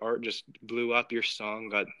 like your art just blew up, your song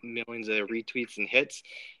got millions of retweets and hits,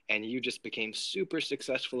 and you just became super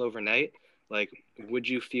successful overnight, like, would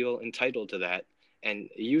you feel entitled to that? And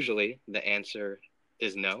usually the answer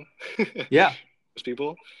is no. Yeah. Most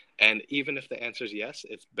people. And even if the answer is yes,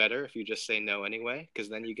 it's better if you just say no anyway, because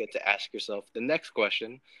then you get to ask yourself the next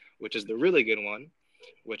question, which is the really good one,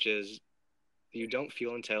 which is, you don't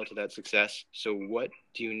feel entitled to that success. So what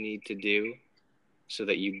do you need to do so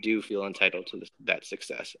that you do feel entitled to that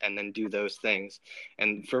success, and then do those things?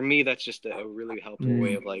 And for me, that's just a really helpful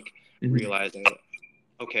way of like realizing,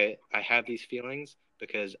 okay, I have these feelings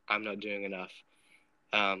because I'm not doing enough.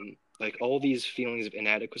 Like all these feelings of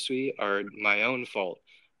inadequacy are my own fault.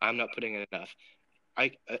 I'm not putting in enough.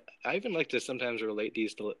 I even like to sometimes relate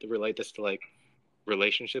this to like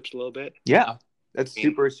relationships a little bit. Yeah, that's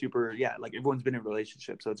super. Yeah, like everyone's been in a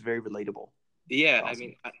relationship, so it's very relatable. Yeah, awesome. I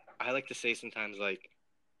mean, I like to say sometimes, like,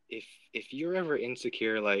 if you're ever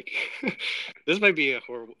insecure, like, this might be a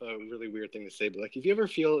really weird thing to say, but like, if you ever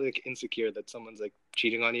feel like insecure that someone's like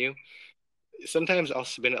cheating on you, sometimes I'll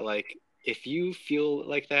spin it like, if you feel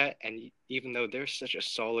like that, and even though they're such a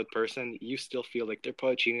solid person, you still feel like they're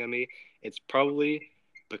probably cheating on me, it's probably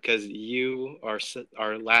because you are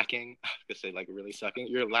lacking. I was gonna say like really sucking.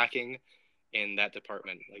 You're lacking in that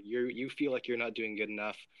department. Like you feel like you're not doing good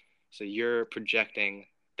enough, so you're projecting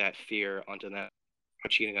that fear onto them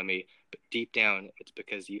cheating on me. But deep down, it's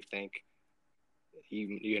because you think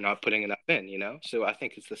you're not putting enough in. So I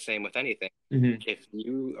think it's the same with anything. Mm-hmm. If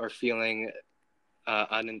you are feeling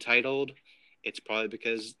unentitled, it's probably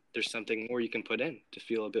because there's something more you can put in to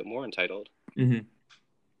feel a bit more entitled. Mm-hmm.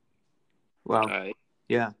 Wow.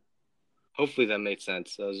 Yeah. Hopefully that made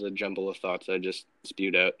sense. That was a jumble of thoughts I just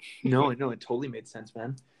spewed out. No, it totally made sense,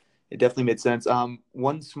 man. It definitely made sense.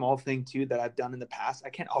 One small thing too that I've done in the past, I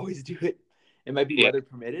can't always do it. It might be weather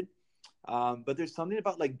permitted. But there's something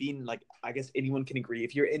about like being like, I guess anyone can agree,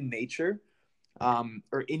 if you're in nature,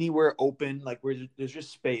 or anywhere open, like where there's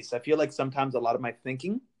just space, I feel like sometimes a lot of my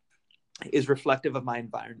thinking is reflective of my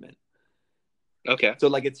environment. Okay. So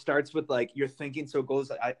like it starts with like you're thinking, so it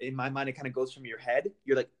goes in my mind, it kind of goes from your head.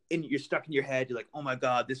 You're like you're stuck in your head. You're like, oh my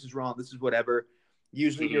God, this is wrong. This is whatever.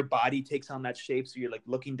 Usually your body takes on that shape. So you're like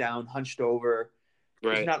looking down, hunched over.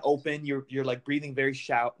 Right. If you're not open, you're like breathing very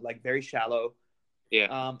shallow.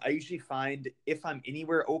 Yeah. I usually find if I'm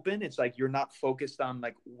anywhere open, it's like you're not focused on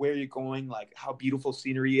like where you're going, like how beautiful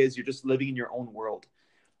scenery is. You're just living in your own world.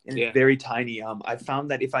 And it's very tiny. I found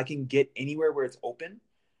that if I can get anywhere where it's open,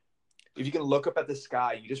 if you can look up at the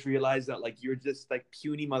sky, you just realize that like you're just like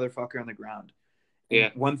puny motherfucker on the ground.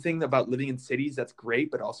 And one thing about living in cities that's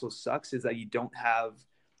great, but also sucks, is that you don't have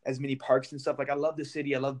as many parks and stuff. Like I love the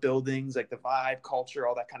city. I love buildings, like the vibe, culture,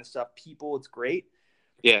 all that kind of stuff. People, it's great.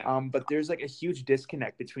 Yeah. But there's like a huge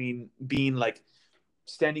disconnect between being like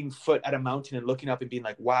standing foot at a mountain and looking up and being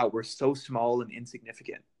like, wow, we're so small and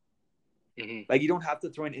insignificant. Mm-hmm. Like you don't have to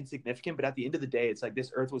throw in insignificant, but at the end of the day, it's like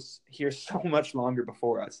this earth was here so much longer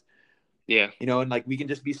before us. Yeah. And like we can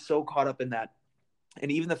just be so caught up in that. And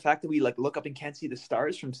even the fact that we like look up and can't see the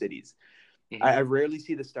stars from cities. Mm-hmm. I rarely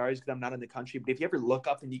see the stars because I'm not in the country. But if you ever look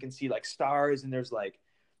up and you can see like stars and there's like,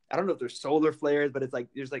 I don't know if there's solar flares, but it's like,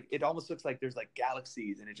 there's like, it almost looks like there's like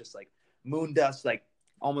galaxies and it's just like moon dust, like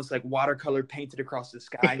almost like watercolor painted across the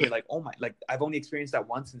sky. And you're like, oh my, like I've only experienced that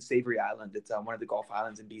once in Savory Island. It's one of the Gulf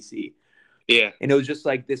Islands in BC. Yeah. And it was just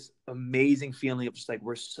like this amazing feeling of just like,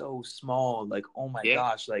 we're so small. Like, oh my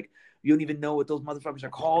gosh, like you don't even know what those motherfuckers are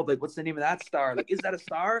called. Like, what's the name of that star? Like, is that a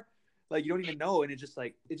star? Like, you don't even know. And it's just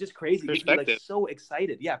like, it's just crazy. It gets me like so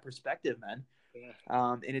excited. Yeah. Perspective, man.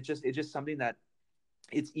 Yeah. And it's just something that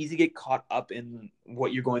it's easy to get caught up in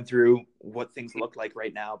what you're going through, what things look like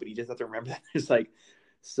right now. But you just have to remember that there's like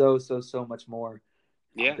so much more.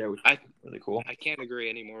 Yeah, there, which is really cool. I can't agree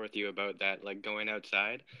any more with you about that. Like going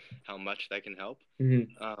outside, how much that can help.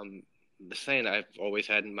 Mm-hmm. The saying I've always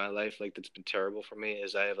had in my life, like that's been terrible for me,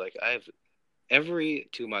 is I have every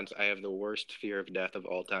 2 months I have the worst fear of death of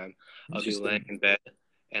all time. I'll be laying in bed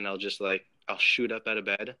and I'll shoot up out of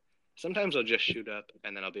bed. Sometimes I'll just shoot up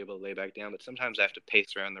and then I'll be able to lay back down. But sometimes I have to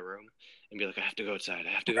pace around the room and be like, I have to go outside.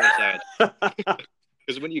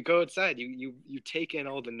 Because when you go outside, you take in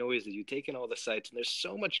all the noises, you take in all the sights, and there's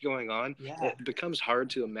so much going on. Yeah. It becomes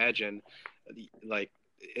hard to imagine, like,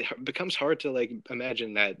 it becomes hard to, like,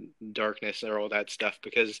 imagine that darkness or all that stuff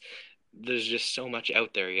because there's just so much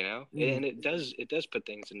out there, Mm-hmm. And it does put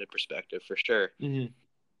things into perspective for sure. Mm-hmm.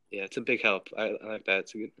 Yeah, it's a big help. I like that.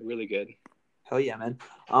 It's really good. Hell yeah, man.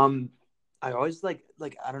 I always like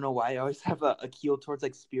I don't know why I always have a keel towards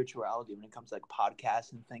like spirituality when it comes to like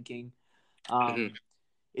podcasts and thinking. Mm-hmm.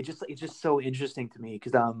 It's just so interesting to me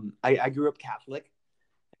because I grew up Catholic.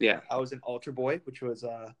 Yeah, I was an altar boy, which was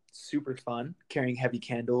super fun, carrying heavy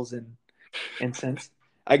candles and incense.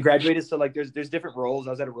 I graduated, so like there's different roles.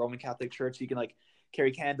 I was at a Roman Catholic church. So you can like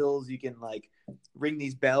carry candles, you can like ring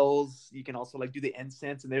these bells, you can also like do the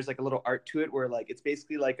incense, and there's like a little art to it where like it's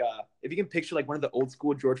basically like if you can picture like one of the old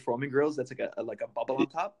school George Foreman grills, that's like a bubble on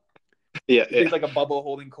top. Yeah, it's like a bubble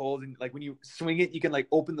holding coals, and like when you swing it, you can like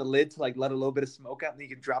open the lid to like let a little bit of smoke out, and then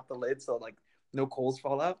you can drop the lid so like no coals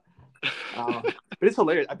fall out. But it's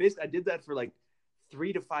hilarious. I did that for like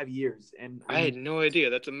 3 to 5 years, and I had no idea.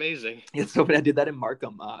 That's amazing. Yeah, so I did that in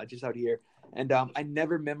Markham, just out here, and I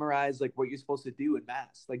never memorized like what you're supposed to do in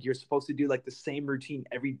mass. Like you're supposed to do like the same routine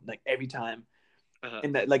every time,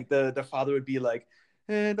 and that like the father would be like,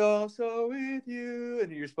 and also with you,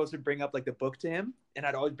 and you're supposed to bring up like the book to him, and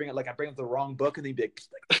I'd always bring up the wrong book, and they'd be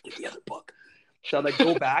like get the other book. So I'd like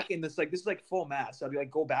go back, and this is like full mass. So I'd be like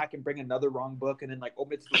go back and bring another wrong book, and then like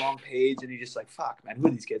open it to the wrong page, and you're just like, fuck, man, who are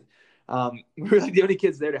these kids? We were like the only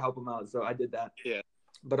kids there to help them out, so I did that. Yeah.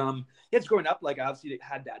 But it's growing up, like I obviously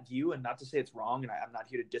had that view, and not to say it's wrong, and I'm not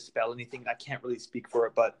here to dispel anything. I can't really speak for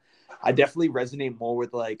it, but I definitely resonate more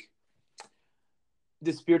with like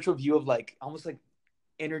the spiritual view of like almost like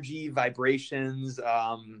energy, vibrations,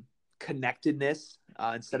 connectedness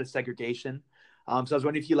instead of segregation. So I was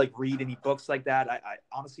wondering if you like read any books like that. I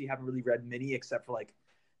honestly haven't really read many except for like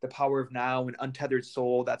The Power of Now and Untethered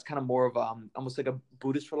Soul. That's kind of more of almost like a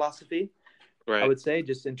Buddhist philosophy, Right. I would say,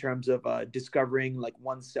 just in terms of discovering like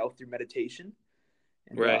oneself through meditation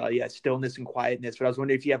and Right. yeah, stillness and quietness. But I was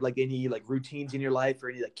wondering if you have like any like routines in your life or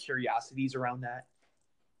any like curiosities around that.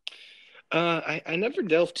 I never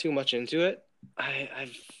delved too much into it. I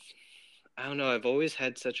don't know. I've always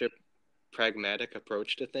had such a pragmatic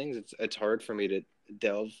approach to things. It's hard for me to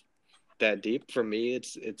delve that deep. For me,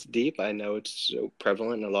 it's deep. I know it's so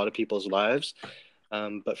prevalent in a lot of people's lives.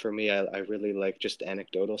 But for me, I really like just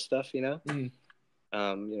anecdotal stuff, you know?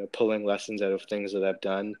 Mm. Pulling lessons out of things that I've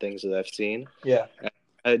done, things that I've seen. Yeah.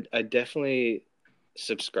 I definitely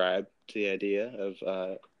subscribe to the idea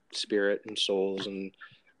of spirit and souls and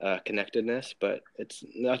connectedness, but it's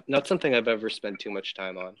not something I've ever spent too much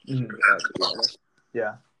time on, to be honest.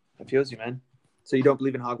 Yeah. That feels you, man. So you don't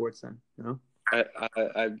believe in Hogwarts then, you know?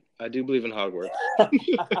 I do believe in Hogwarts.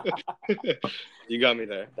 You got me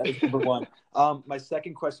there. That is number one. My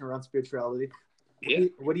second question around spirituality. Yeah.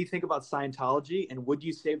 What do you think about Scientology, and would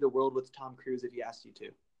you save the world with Tom Cruise if he asked you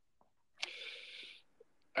to?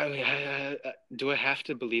 I mean, do I have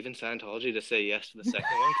to believe in Scientology to say yes to the second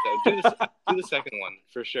one? So do the second one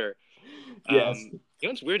for sure. Yes. You know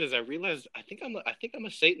what's weird is I realized I think I'm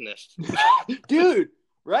a Satanist. Dude,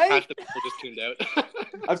 right? Half the people just tuned out.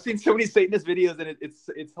 I've seen so many Satanist videos, and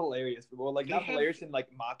it's hilarious. Well, like not hilarious in like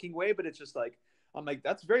mocking way, but it's just like I'm like,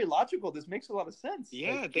 that's very logical. This makes a lot of sense.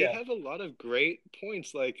 Yeah, like, they have a lot of great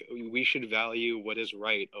points. Like we should value what is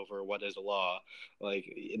right over what is law.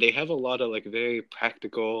 Like they have a lot of like very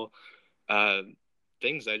practical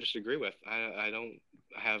things I just agree with. I don't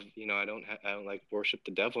have I don't like worship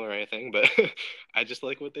the devil or anything, but I just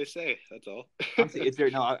like what they say. That's all. Honestly, it's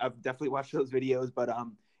very I've definitely watched those videos, but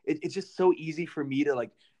it's just so easy for me to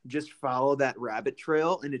like just follow that rabbit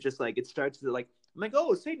trail, and it just like it starts to like I'm like,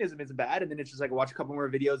 oh, Satanism isn't bad, and then it's just like I watch a couple more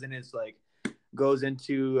videos, and it's like goes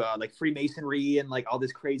into like Freemasonry and like all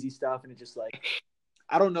this crazy stuff, and it's just like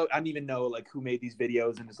I don't even know like who made these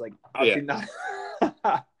videos, and it's like obviously not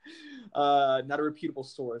not a reputable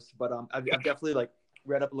source, but I've definitely like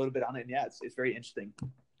read up a little bit on it, and yeah, it's very interesting.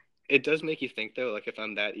 It does make you think though, like if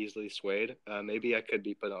I'm that easily swayed, maybe I could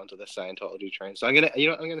be put onto the Scientology train. So I'm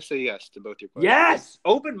gonna say yes to both your questions. Yes,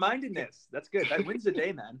 open-mindedness. That's good. That wins the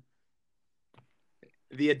day, man.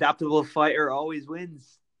 The adaptable fighter always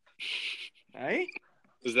wins. Right?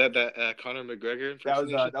 Was that Conor McGregor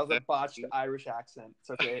impersonation? That was a botched Irish accent. It's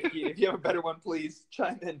okay. If you have a better one, please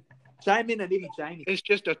chime in. Chime in, a nitty shiny. It's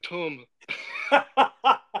just a tomb.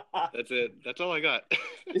 That's it. That's all I got.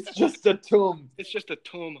 It's just a tomb. It's just a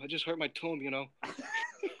tomb. I just hurt my tomb,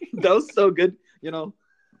 That was so good, Conor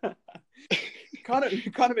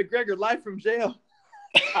McGregor live from jail.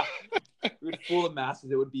 We would fool the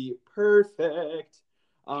masses. It would be perfect.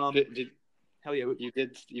 Hell yeah. You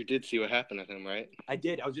did see what happened to him, right? I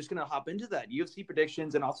did. I was just gonna hop into that UFC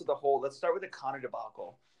predictions and also let's start with the Conor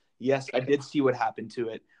debacle. Yes, I did see what happened to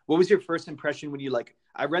it. What was your first impression when you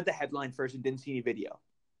I read the headline first and didn't see any video.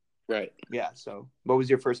 Right. Yeah. So what was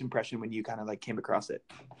your first impression when you kind of came across it?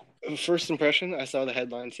 First impression, I saw the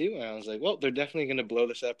headline too, and I was like, well, they're definitely going to blow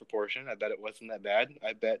this out of proportion. I bet it wasn't that bad.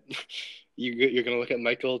 I bet you're going to look at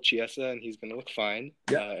Michael Chiesa, and he's going to look fine.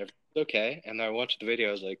 Yeah. Everything's okay. And I watched the video.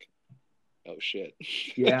 I was like, oh, shit.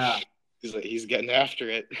 Yeah. He's getting after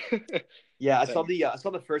it. Yeah, I saw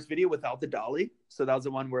the first video without the dolly. So that was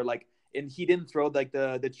the one where and he didn't throw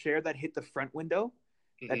the chair that hit the front window.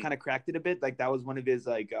 That kind of cracked it a bit. That was one of his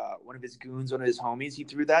goons, one of his homies. He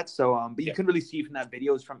threw that. So but you couldn't really see from that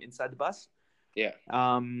video. It was from inside the bus. Yeah.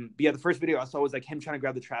 But yeah, the first video I saw was him trying to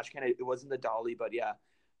grab the trash can. It wasn't the dolly, but yeah.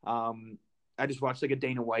 I just watched a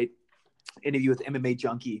Dana White interview with MMA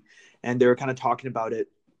Junkie, and they were kind of talking about it.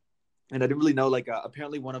 And I didn't really know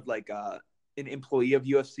apparently one of an employee of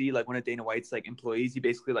UFC, one of Dana White's employees, he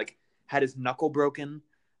basically had his knuckle broken.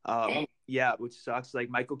 Yeah, which sucks.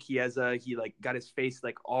 Michael Chiesa, he got his face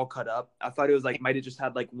all cut up. I thought it was might have just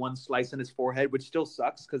had one slice on his forehead, which still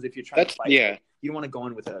sucks because if you're trying to fight, you don't want to go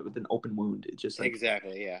in with an open wound. It's just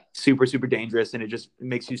exactly, yeah, super super dangerous, and it just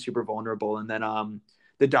makes you super vulnerable. And then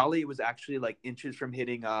the dolly was actually inches from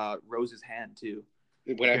hitting Rose's hand too.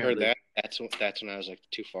 When I heard that, that's when I was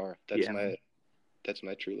too far. That's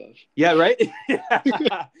my true love. Yeah, right?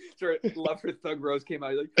 Yeah. Sure, love for Thug Rose came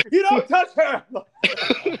out. He's you don't touch her!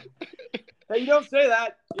 Hey, you don't say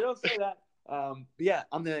that. You don't say that. But yeah,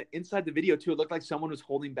 on the inside the video, too, it looked like someone was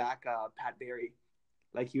holding back Pat Barry.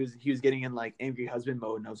 He was getting in angry husband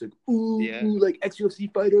mode. And I was ooh,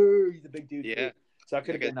 ex-UFC fighter. He's a big dude. Yeah. Too. So that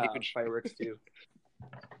could have That been guy's huge. fireworks too.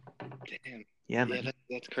 Damn. Yeah, Yeah, man.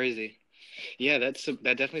 that's crazy. Yeah, that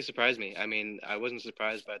definitely surprised me. I mean, I wasn't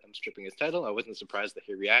surprised by them stripping his title. I wasn't surprised that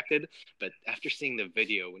he reacted. But after seeing the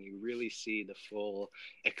video, when you really see the full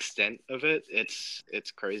extent of it, it's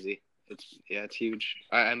crazy. It's huge.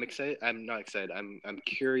 I'm excited. I'm not excited. I'm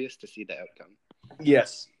curious to see the outcome.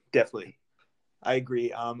 Yes, definitely. I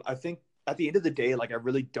agree. I think at the end of the day, like I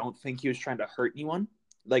really don't think he was trying to hurt anyone.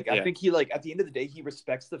 Like I Yeah. think he like at the end of the day, he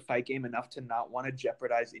respects the fight game enough to not want to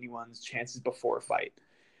jeopardize anyone's chances before a fight.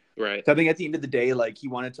 Right. So I think at the end of the day, like he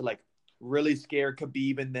wanted to like really scare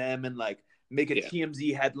Khabib and them and like make a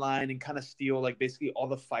TMZ headline and kind of steal like basically all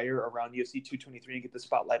the fire around UFC 223 and get the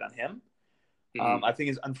spotlight on him. Mm-hmm. I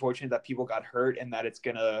think it's unfortunate that people got hurt and that it's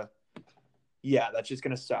gonna, that's just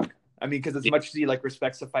gonna suck. I mean, because as much as he like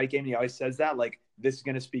respects the fight game, he always says that like this is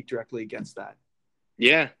gonna speak directly against that.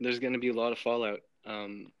 Yeah, there's gonna be a lot of fallout.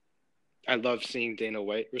 I love seeing Dana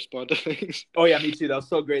White respond to things. Oh yeah, me too. That was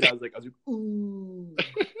so great. I was like, ooh,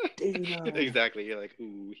 Dana. Exactly. You're like,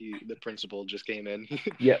 ooh, the principal just came in.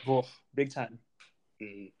 Yeah, well, big time.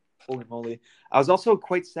 Mm-hmm. Holy moly. I was also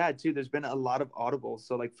quite sad too. There's been a lot of audibles.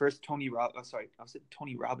 So like first Tony Robbins.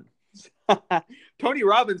 Tony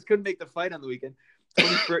Robbins couldn't make the fight on the weekend.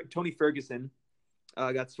 Tony Ferguson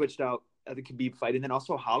got switched out at the Khabib fight, and then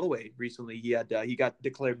also Holloway recently. He got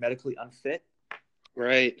declared medically unfit.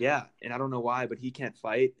 Right. Yeah, and I don't know why, but he can't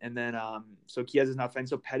fight. And then so Chiesa is not fighting.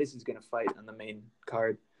 So Pettis is going to fight on the main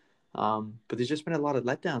card. But there's just been a lot of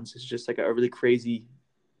letdowns. It's just like a really crazy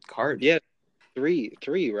card. Yeah, three,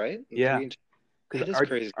 right? Yeah, because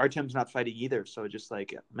crazy. Artem's not fighting either. So just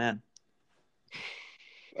like, man.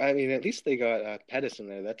 I mean, at least they got Pettis in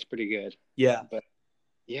there. That's pretty good. Yeah. But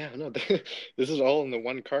yeah, no, this is all in the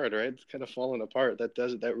one card, right? It's kind of falling apart.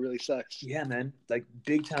 That really sucks. Yeah, man, like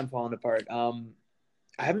big time falling apart.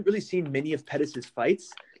 I haven't really seen many of Pettis'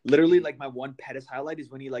 fights. Literally, like my one Pettis highlight is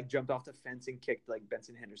when he like jumped off the fence and kicked like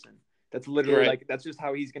Benson Henderson. That's literally like that's just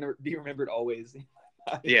how he's gonna be remembered always.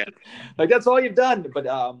 Yeah, like that's all you've done. But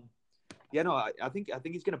yeah, no, I think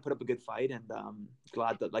he's gonna put up a good fight, and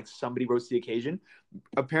glad that like somebody rose to the occasion.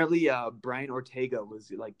 Apparently, Brian Ortega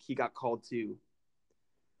was like he got called to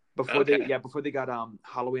before they got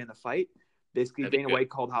Holloway in the fight. Basically, Dana White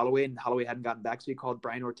called Holloway, and Holloway hadn't gotten back, so he called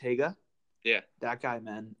Brian Ortega. Yeah, that guy,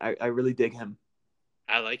 man, I really dig him.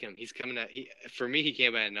 I like him. He's coming out. For me, he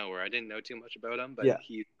came out of nowhere. I didn't know too much about him, but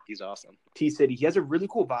he's awesome. T-City. He has a really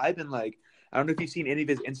cool vibe, and like I don't know if you've seen any of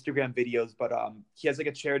his Instagram videos, but he has like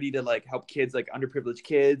a charity to like help kids, like underprivileged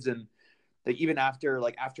kids, and like even after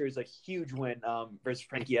his like huge win versus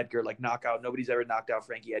Frankie Edgar, like knockout. Nobody's ever knocked out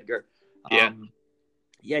Frankie Edgar.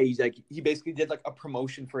 He's like he basically did like a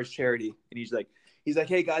promotion for his charity, and he's like,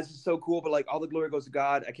 hey guys, this is so cool, but like all the glory goes to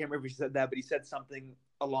God. I can't remember if he said that, but he said something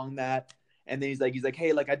along that. And then he's like,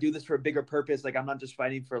 hey, like I do this for a bigger purpose. Like I'm not just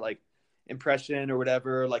fighting for like impression or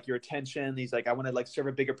whatever, like your attention. He's like, I want to like serve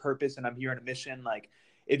a bigger purpose, and I'm here on a mission. Like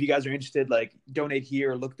if you guys are interested, like donate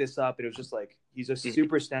here or look this up. And it was just like he's a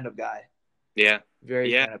super stand-up guy. Yeah,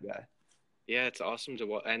 very stand-up guy. Yeah, it's awesome to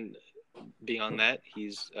watch. And beyond that,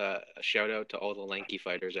 he's a shout out to all the lanky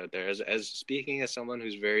fighters out there. As speaking as someone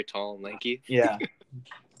who's very tall and lanky. Yeah.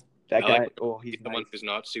 That guy. He's the one who's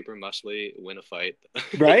not super muscly win a fight.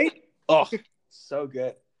 Right? Oh, so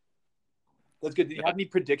good. That's good. Did you have any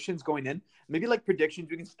predictions going in? Maybe like predictions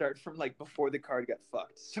we can start from like before the card got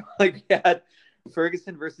fucked. So like we had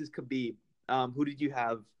Ferguson versus Khabib. Who did you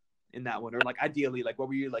have in that one? Or like ideally, like what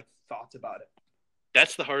were your like thoughts about it?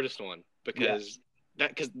 That's the hardest one because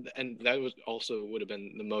that would have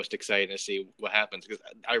been the most exciting to see what happens because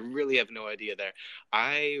I really have no idea there.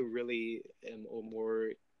 I really am more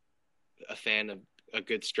a fan of a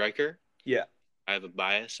good striker. Yeah. I have a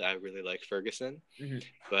bias. I really like Ferguson,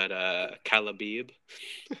 but Khabib,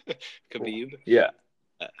 yeah.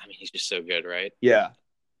 I mean, he's just so good, right? Yeah.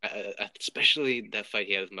 Especially that fight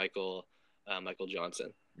he had with Michael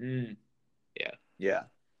Johnson. Yeah.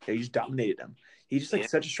 He just dominated him. He's just like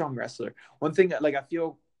such a strong wrestler. One thing that like I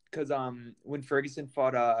feel because when Ferguson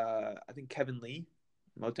fought I think Kevin Lee,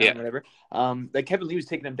 Motown, whatever, like Kevin Lee was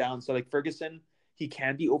taking him down. So like Ferguson, he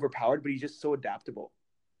can be overpowered, but he's just so adaptable.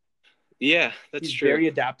 Yeah, that's true. He's very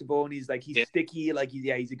adaptable, and he's sticky. Like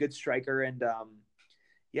he's a good striker, and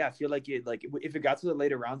I feel like if it got to the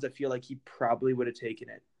later rounds, I feel like he probably would have taken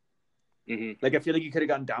it. Mm-hmm. Like I feel like he could have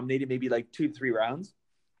gotten dominated maybe like 2 to 3 rounds.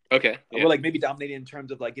 Okay. Or like maybe dominated in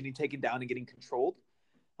terms of like getting taken down and getting controlled.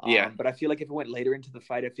 But I feel like if it went later into the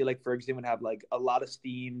fight, I feel like Ferguson would have like a lot of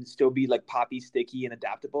steam, still be like poppy, sticky, and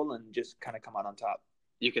adaptable, and just kind of come out on top.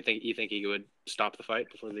 You think he would stop the fight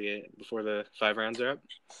before the 5 rounds are up?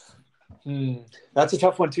 That's a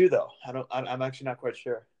tough one too, though. I'm actually not quite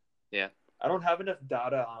sure. Yeah. I don't have enough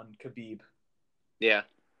data on Khabib. Yeah.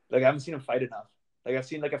 Like I haven't seen him fight enough. Like I've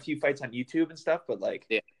seen like a few fights on YouTube and stuff, but like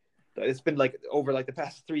Yeah. it's been like over like the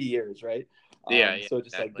past 3 years, right? Yeah. So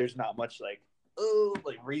just like Exactly. there's not much like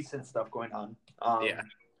recent stuff going on. Yeah.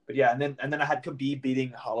 But yeah, and then I had Khabib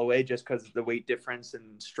beating Holloway just because of the weight difference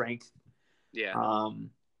and strength. Yeah.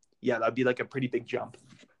 Yeah, that'd be like a pretty big jump.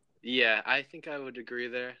 Yeah, I think I would agree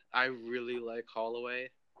there. I really like Holloway,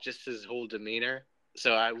 just his whole demeanor.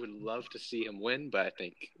 So I would love to see him win, but I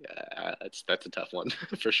think that's a tough one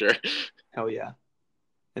for sure. Hell yeah.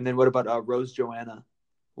 And then what about Rose Joanna?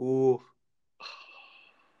 Ooh,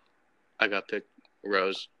 I got picked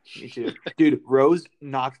Rose. me too. Dude, Rose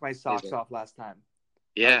knocked my socks Amazing. off last time.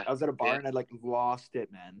 Yeah. I was at a bar Yeah. and I like lost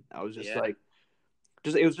it, man. I was just Yeah. like,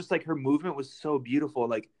 it was just like her movement was so beautiful.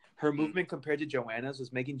 Like her Mhm. movement compared to Joanna's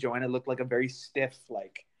was making Joanna look like a very stiff,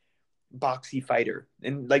 like boxy fighter.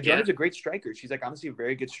 And like Yeah. Joanna's a great striker. She's like honestly a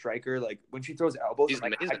very good striker. Like when she throws elbows, She's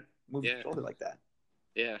I'm like, amazing. how do you move your Yeah. shoulder like that?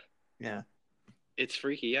 Yeah. Yeah. It's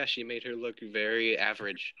freaky. Yeah, she made her look very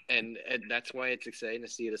average. And that's why it's exciting to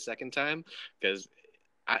see it a second time, because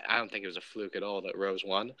I don't think it was a fluke at all that Rose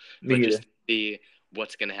won. Me But neither. just see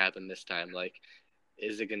what's going to happen this time. Like,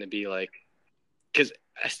 is it going to be like, because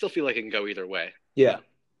I still feel like it can go either way. Yeah.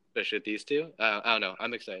 Especially with these two. I don't know.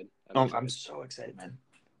 I'm excited. I'm so excited, man.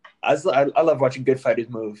 I love watching good fighters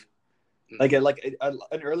move. Like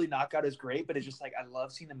an early knockout is great, but it's just like I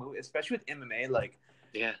love seeing them move, especially with MMA. Like,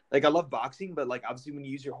 yeah, like I love boxing, but like obviously when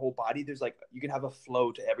you use your whole body, there's like you can have a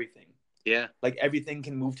flow to everything. yeah, Like everything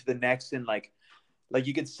can move to the next, and like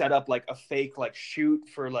you can set up like a fake like shoot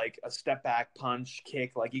for like a step back punch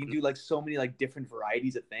kick. Like you can do like so many like different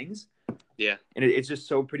varieties of things. yeah. And it's just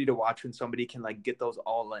so pretty to watch when somebody can like get those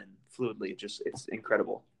all in fluidly. It's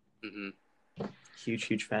incredible. Mm-hmm.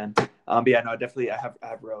 Huge fan. But yeah, no, definitely I have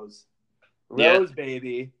Rose. Rose,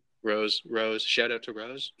 baby. Rose. Shout out to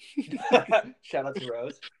Rose. Shout out to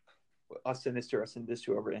Rose. I'll send this to her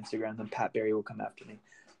over Instagram. Then Pat Barry will come after me.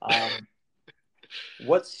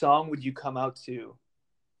 What song would you come out to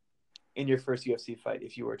in your first UFC fight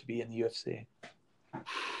if you were to be in the UFC?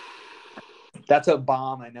 That's a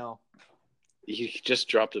bomb, I know. You just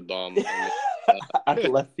dropped a bomb. Out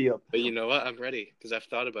of left field. But you know what? I'm ready because I've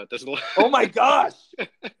thought about this a lot. Oh my gosh!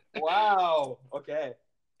 Wow. Okay.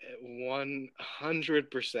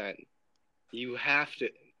 100%. You have to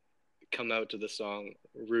come out to the song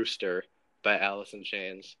 "Rooster" by Alice in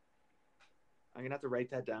Chains. I'm gonna have to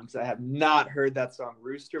write that down because I have not heard that song,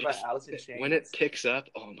 "Rooster" by Alice in Chains. When it picks up,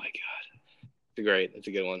 oh my god, it's great. It's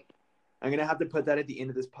a good one. I'm gonna have to put that at the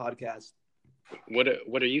end of this podcast. What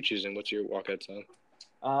are you choosing? What's your walkout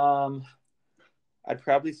song? I'd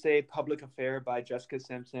probably say "Public Affair" by Jessica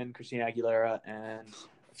Simpson, Christina Aguilera, and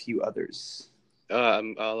a few others.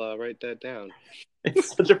 I'll write that down.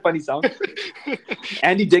 It's such a funny song.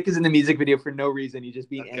 Andy Dick is in the music video for no reason. He's just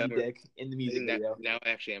being Andy Dick in the music video. Now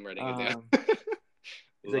actually I'm writing it down.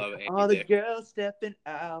 He's like, all the girls stepping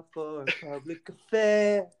out for a public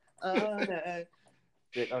affair. Like, oh,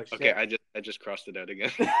 shit. Okay, I just crossed it out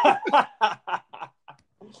again.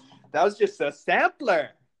 That was just a sampler.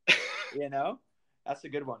 You know? That's a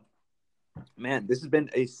good one. Man, this has been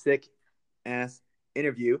a sick ass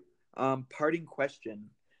interview. Parting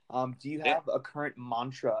question. Do you have a current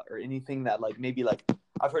mantra or anything that like maybe like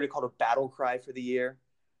I've heard it called a battle cry for the year?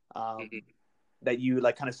 That you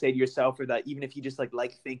like kind of say to yourself, or that even if you just like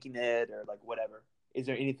thinking it or like whatever. Is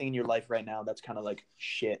there anything in your life right now that's kind of like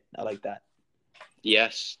shit? I like that.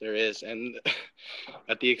 Yes, there is. And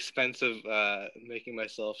at the expense of making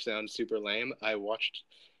myself sound super lame, I watched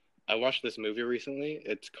this movie recently.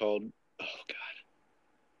 It's called, oh god.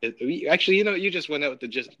 Actually, you just went out with the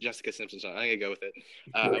Jessica Simpson song. I'm going to go with it.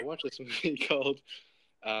 I watched this movie called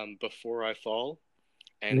Before I Fall.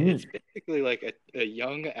 And it's basically like a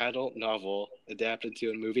young adult novel adapted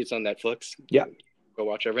to a movie. It's on Netflix. Yeah. Go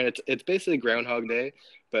watch over. And it's basically Groundhog Day,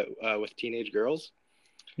 but with teenage girls.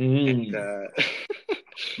 And,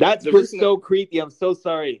 that's just so creepy. I'm so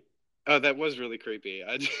sorry. Oh, that was really creepy.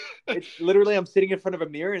 It's literally, I'm sitting in front of a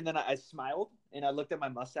mirror, and then I smiled, and I looked at my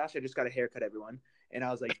mustache. I just got a haircut, everyone. And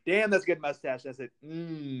I was like, damn, that's a good mustache. I said,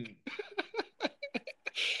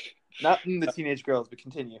 Not the teenage girls, but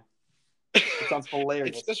continue. It sounds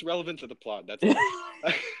hilarious. It's just relevant to the plot. That's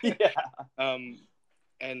yeah.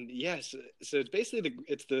 And yes, so it's basically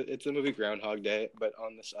it's the movie Groundhog Day, but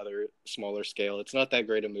on this other smaller scale. It's not that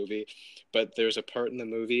great a movie, but there's a part in the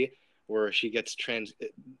movie where she gets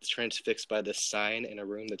transfixed by this sign in a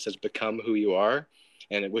room that says "Become who you are,"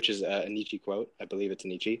 and which is a Nietzsche quote. I believe it's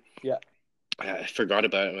Nietzsche. Yeah. I forgot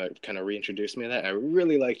about it, and it kind of reintroduced me to that. I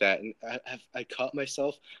really like that, and I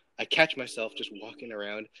catch myself just walking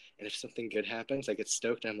around, and if something good happens, I get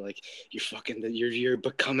stoked. I'm like, you're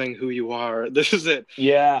becoming who you are. This is it.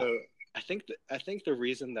 Yeah. So I think the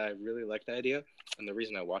reason that I really like the idea, and the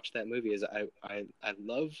reason I watched that movie, is I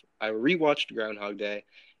rewatched Groundhog Day,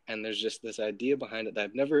 and there's just this idea behind it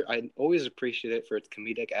that I always appreciated it for its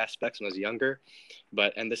comedic aspects when I was younger,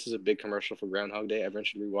 and this is a big commercial for Groundhog Day. Everyone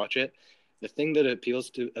should rewatch it. The thing that appeals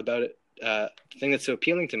to about it, the thing that's so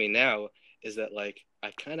appealing to me now is that like I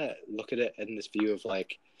kind of look at it in this view of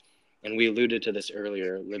like, and we alluded to this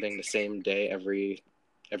earlier, living the same day every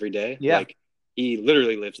day. Yeah. Like he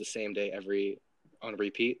literally lives the same day on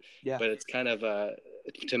repeat. Yeah. But it's kind of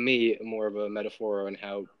to me more of a metaphor on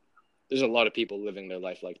how there's a lot of people living their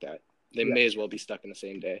life like that. They may as well be stuck in the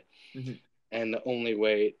same day. Mm-hmm. And the only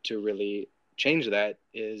way to really change that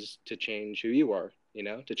is to change who you are,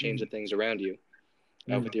 to change the things around you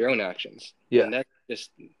with your own actions. Yeah. And I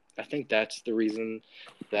think that's the reason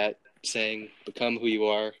that saying become who you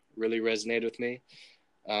are really resonated with me.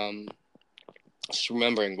 Just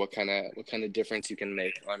remembering what kind of difference you can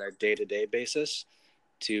make on a day-to-day basis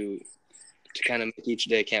to kind of make each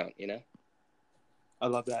day count, I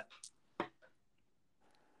love that.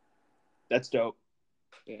 That's dope.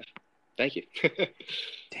 Yeah. Thank you.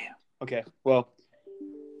 Damn. Okay. Well,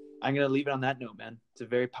 I'm going to leave it on that note, man. It's a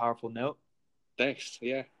very powerful note. Thanks.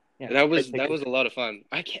 Yeah. That was a lot of fun.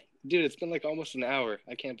 Dude, it's been like almost an hour.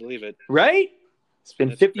 I can't believe it. Right? It's been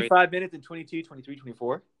That's 55 great. minutes and 22, 23,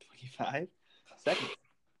 24, 25 seconds.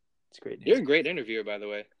 It's great news. You're a great interviewer, by the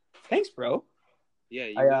way. Thanks, bro.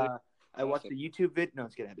 Yeah. I watched the YouTube vid. No,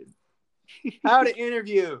 it's kidding. I didn't. How to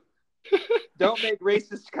interview. Don't make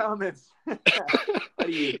racist comments. What are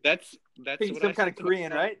you? That's some kind of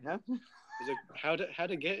Korean, right? No? Like, how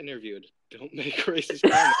to get interviewed. Don't make racist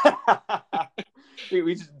comments.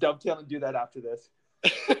 we just dovetail and do that after this.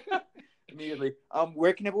 Immediately.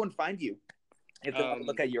 Where can everyone find you? If they want to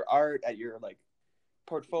look at your art, at your like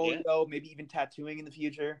portfolio, maybe even tattooing in the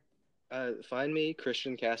future. Find me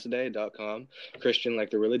christiancasadei.com. Christian like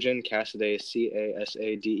the religion, Casadei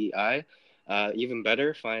Casadei. Even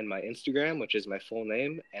better, find my Instagram, which is my full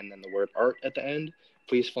name, and then the word art at the end.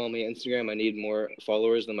 Please follow me on Instagram. I need more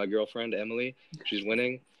followers than my girlfriend, Emily. She's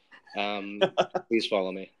winning. Please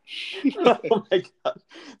follow me. Oh my God.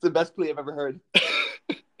 It's the best plea I've ever heard.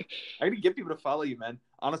 I'm going to get people to follow you, man.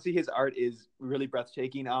 Honestly, his art is really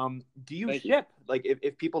breathtaking. Do you Thank ship? You. Like,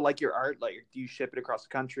 if people like your art, like, do you ship it across the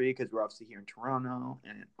country? Because we're obviously here in Toronto.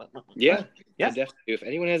 And yeah, I definitely do. If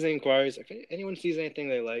anyone has any inquiries, if anyone sees anything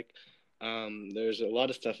they like, there's a lot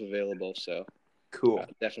of stuff available. So cool.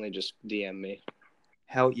 Definitely just DM me.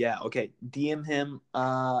 Hell yeah. Okay. DM him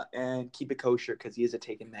and keep it kosher because he is a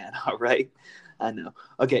taken man. All right. I know.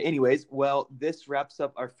 Okay. Anyways, well, this wraps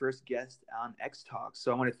up our first guest on X Talk.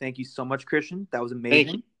 So I want to thank you so much, Christian. That was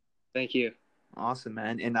amazing. Thank you. Awesome,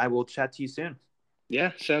 man. And I will chat to you soon.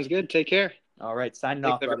 Yeah. Sounds good. Take care. All right. Signing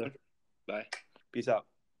off, brother. Bye. Peace out.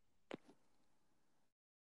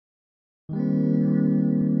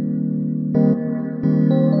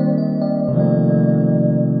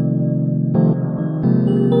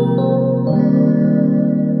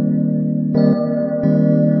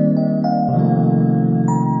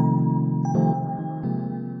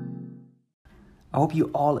 I hope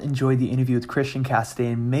you all enjoyed the interview with Christian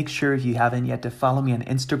Casadei, and make sure if you haven't yet to follow me on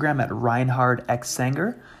Instagram at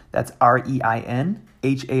ReinhardXSenger. That's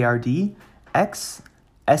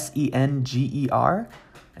ReinhardXSenger,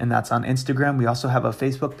 and that's on Instagram. We also have a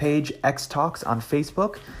Facebook page, X Talks on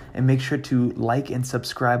Facebook, and make sure to like and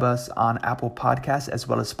subscribe us on Apple Podcasts as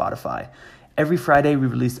well as Spotify. Every Friday, we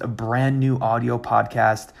release a brand new audio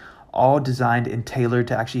podcast, all designed and tailored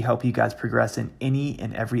to actually help you guys progress in any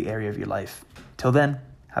and every area of your life. Till then,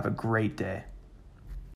 have a great day.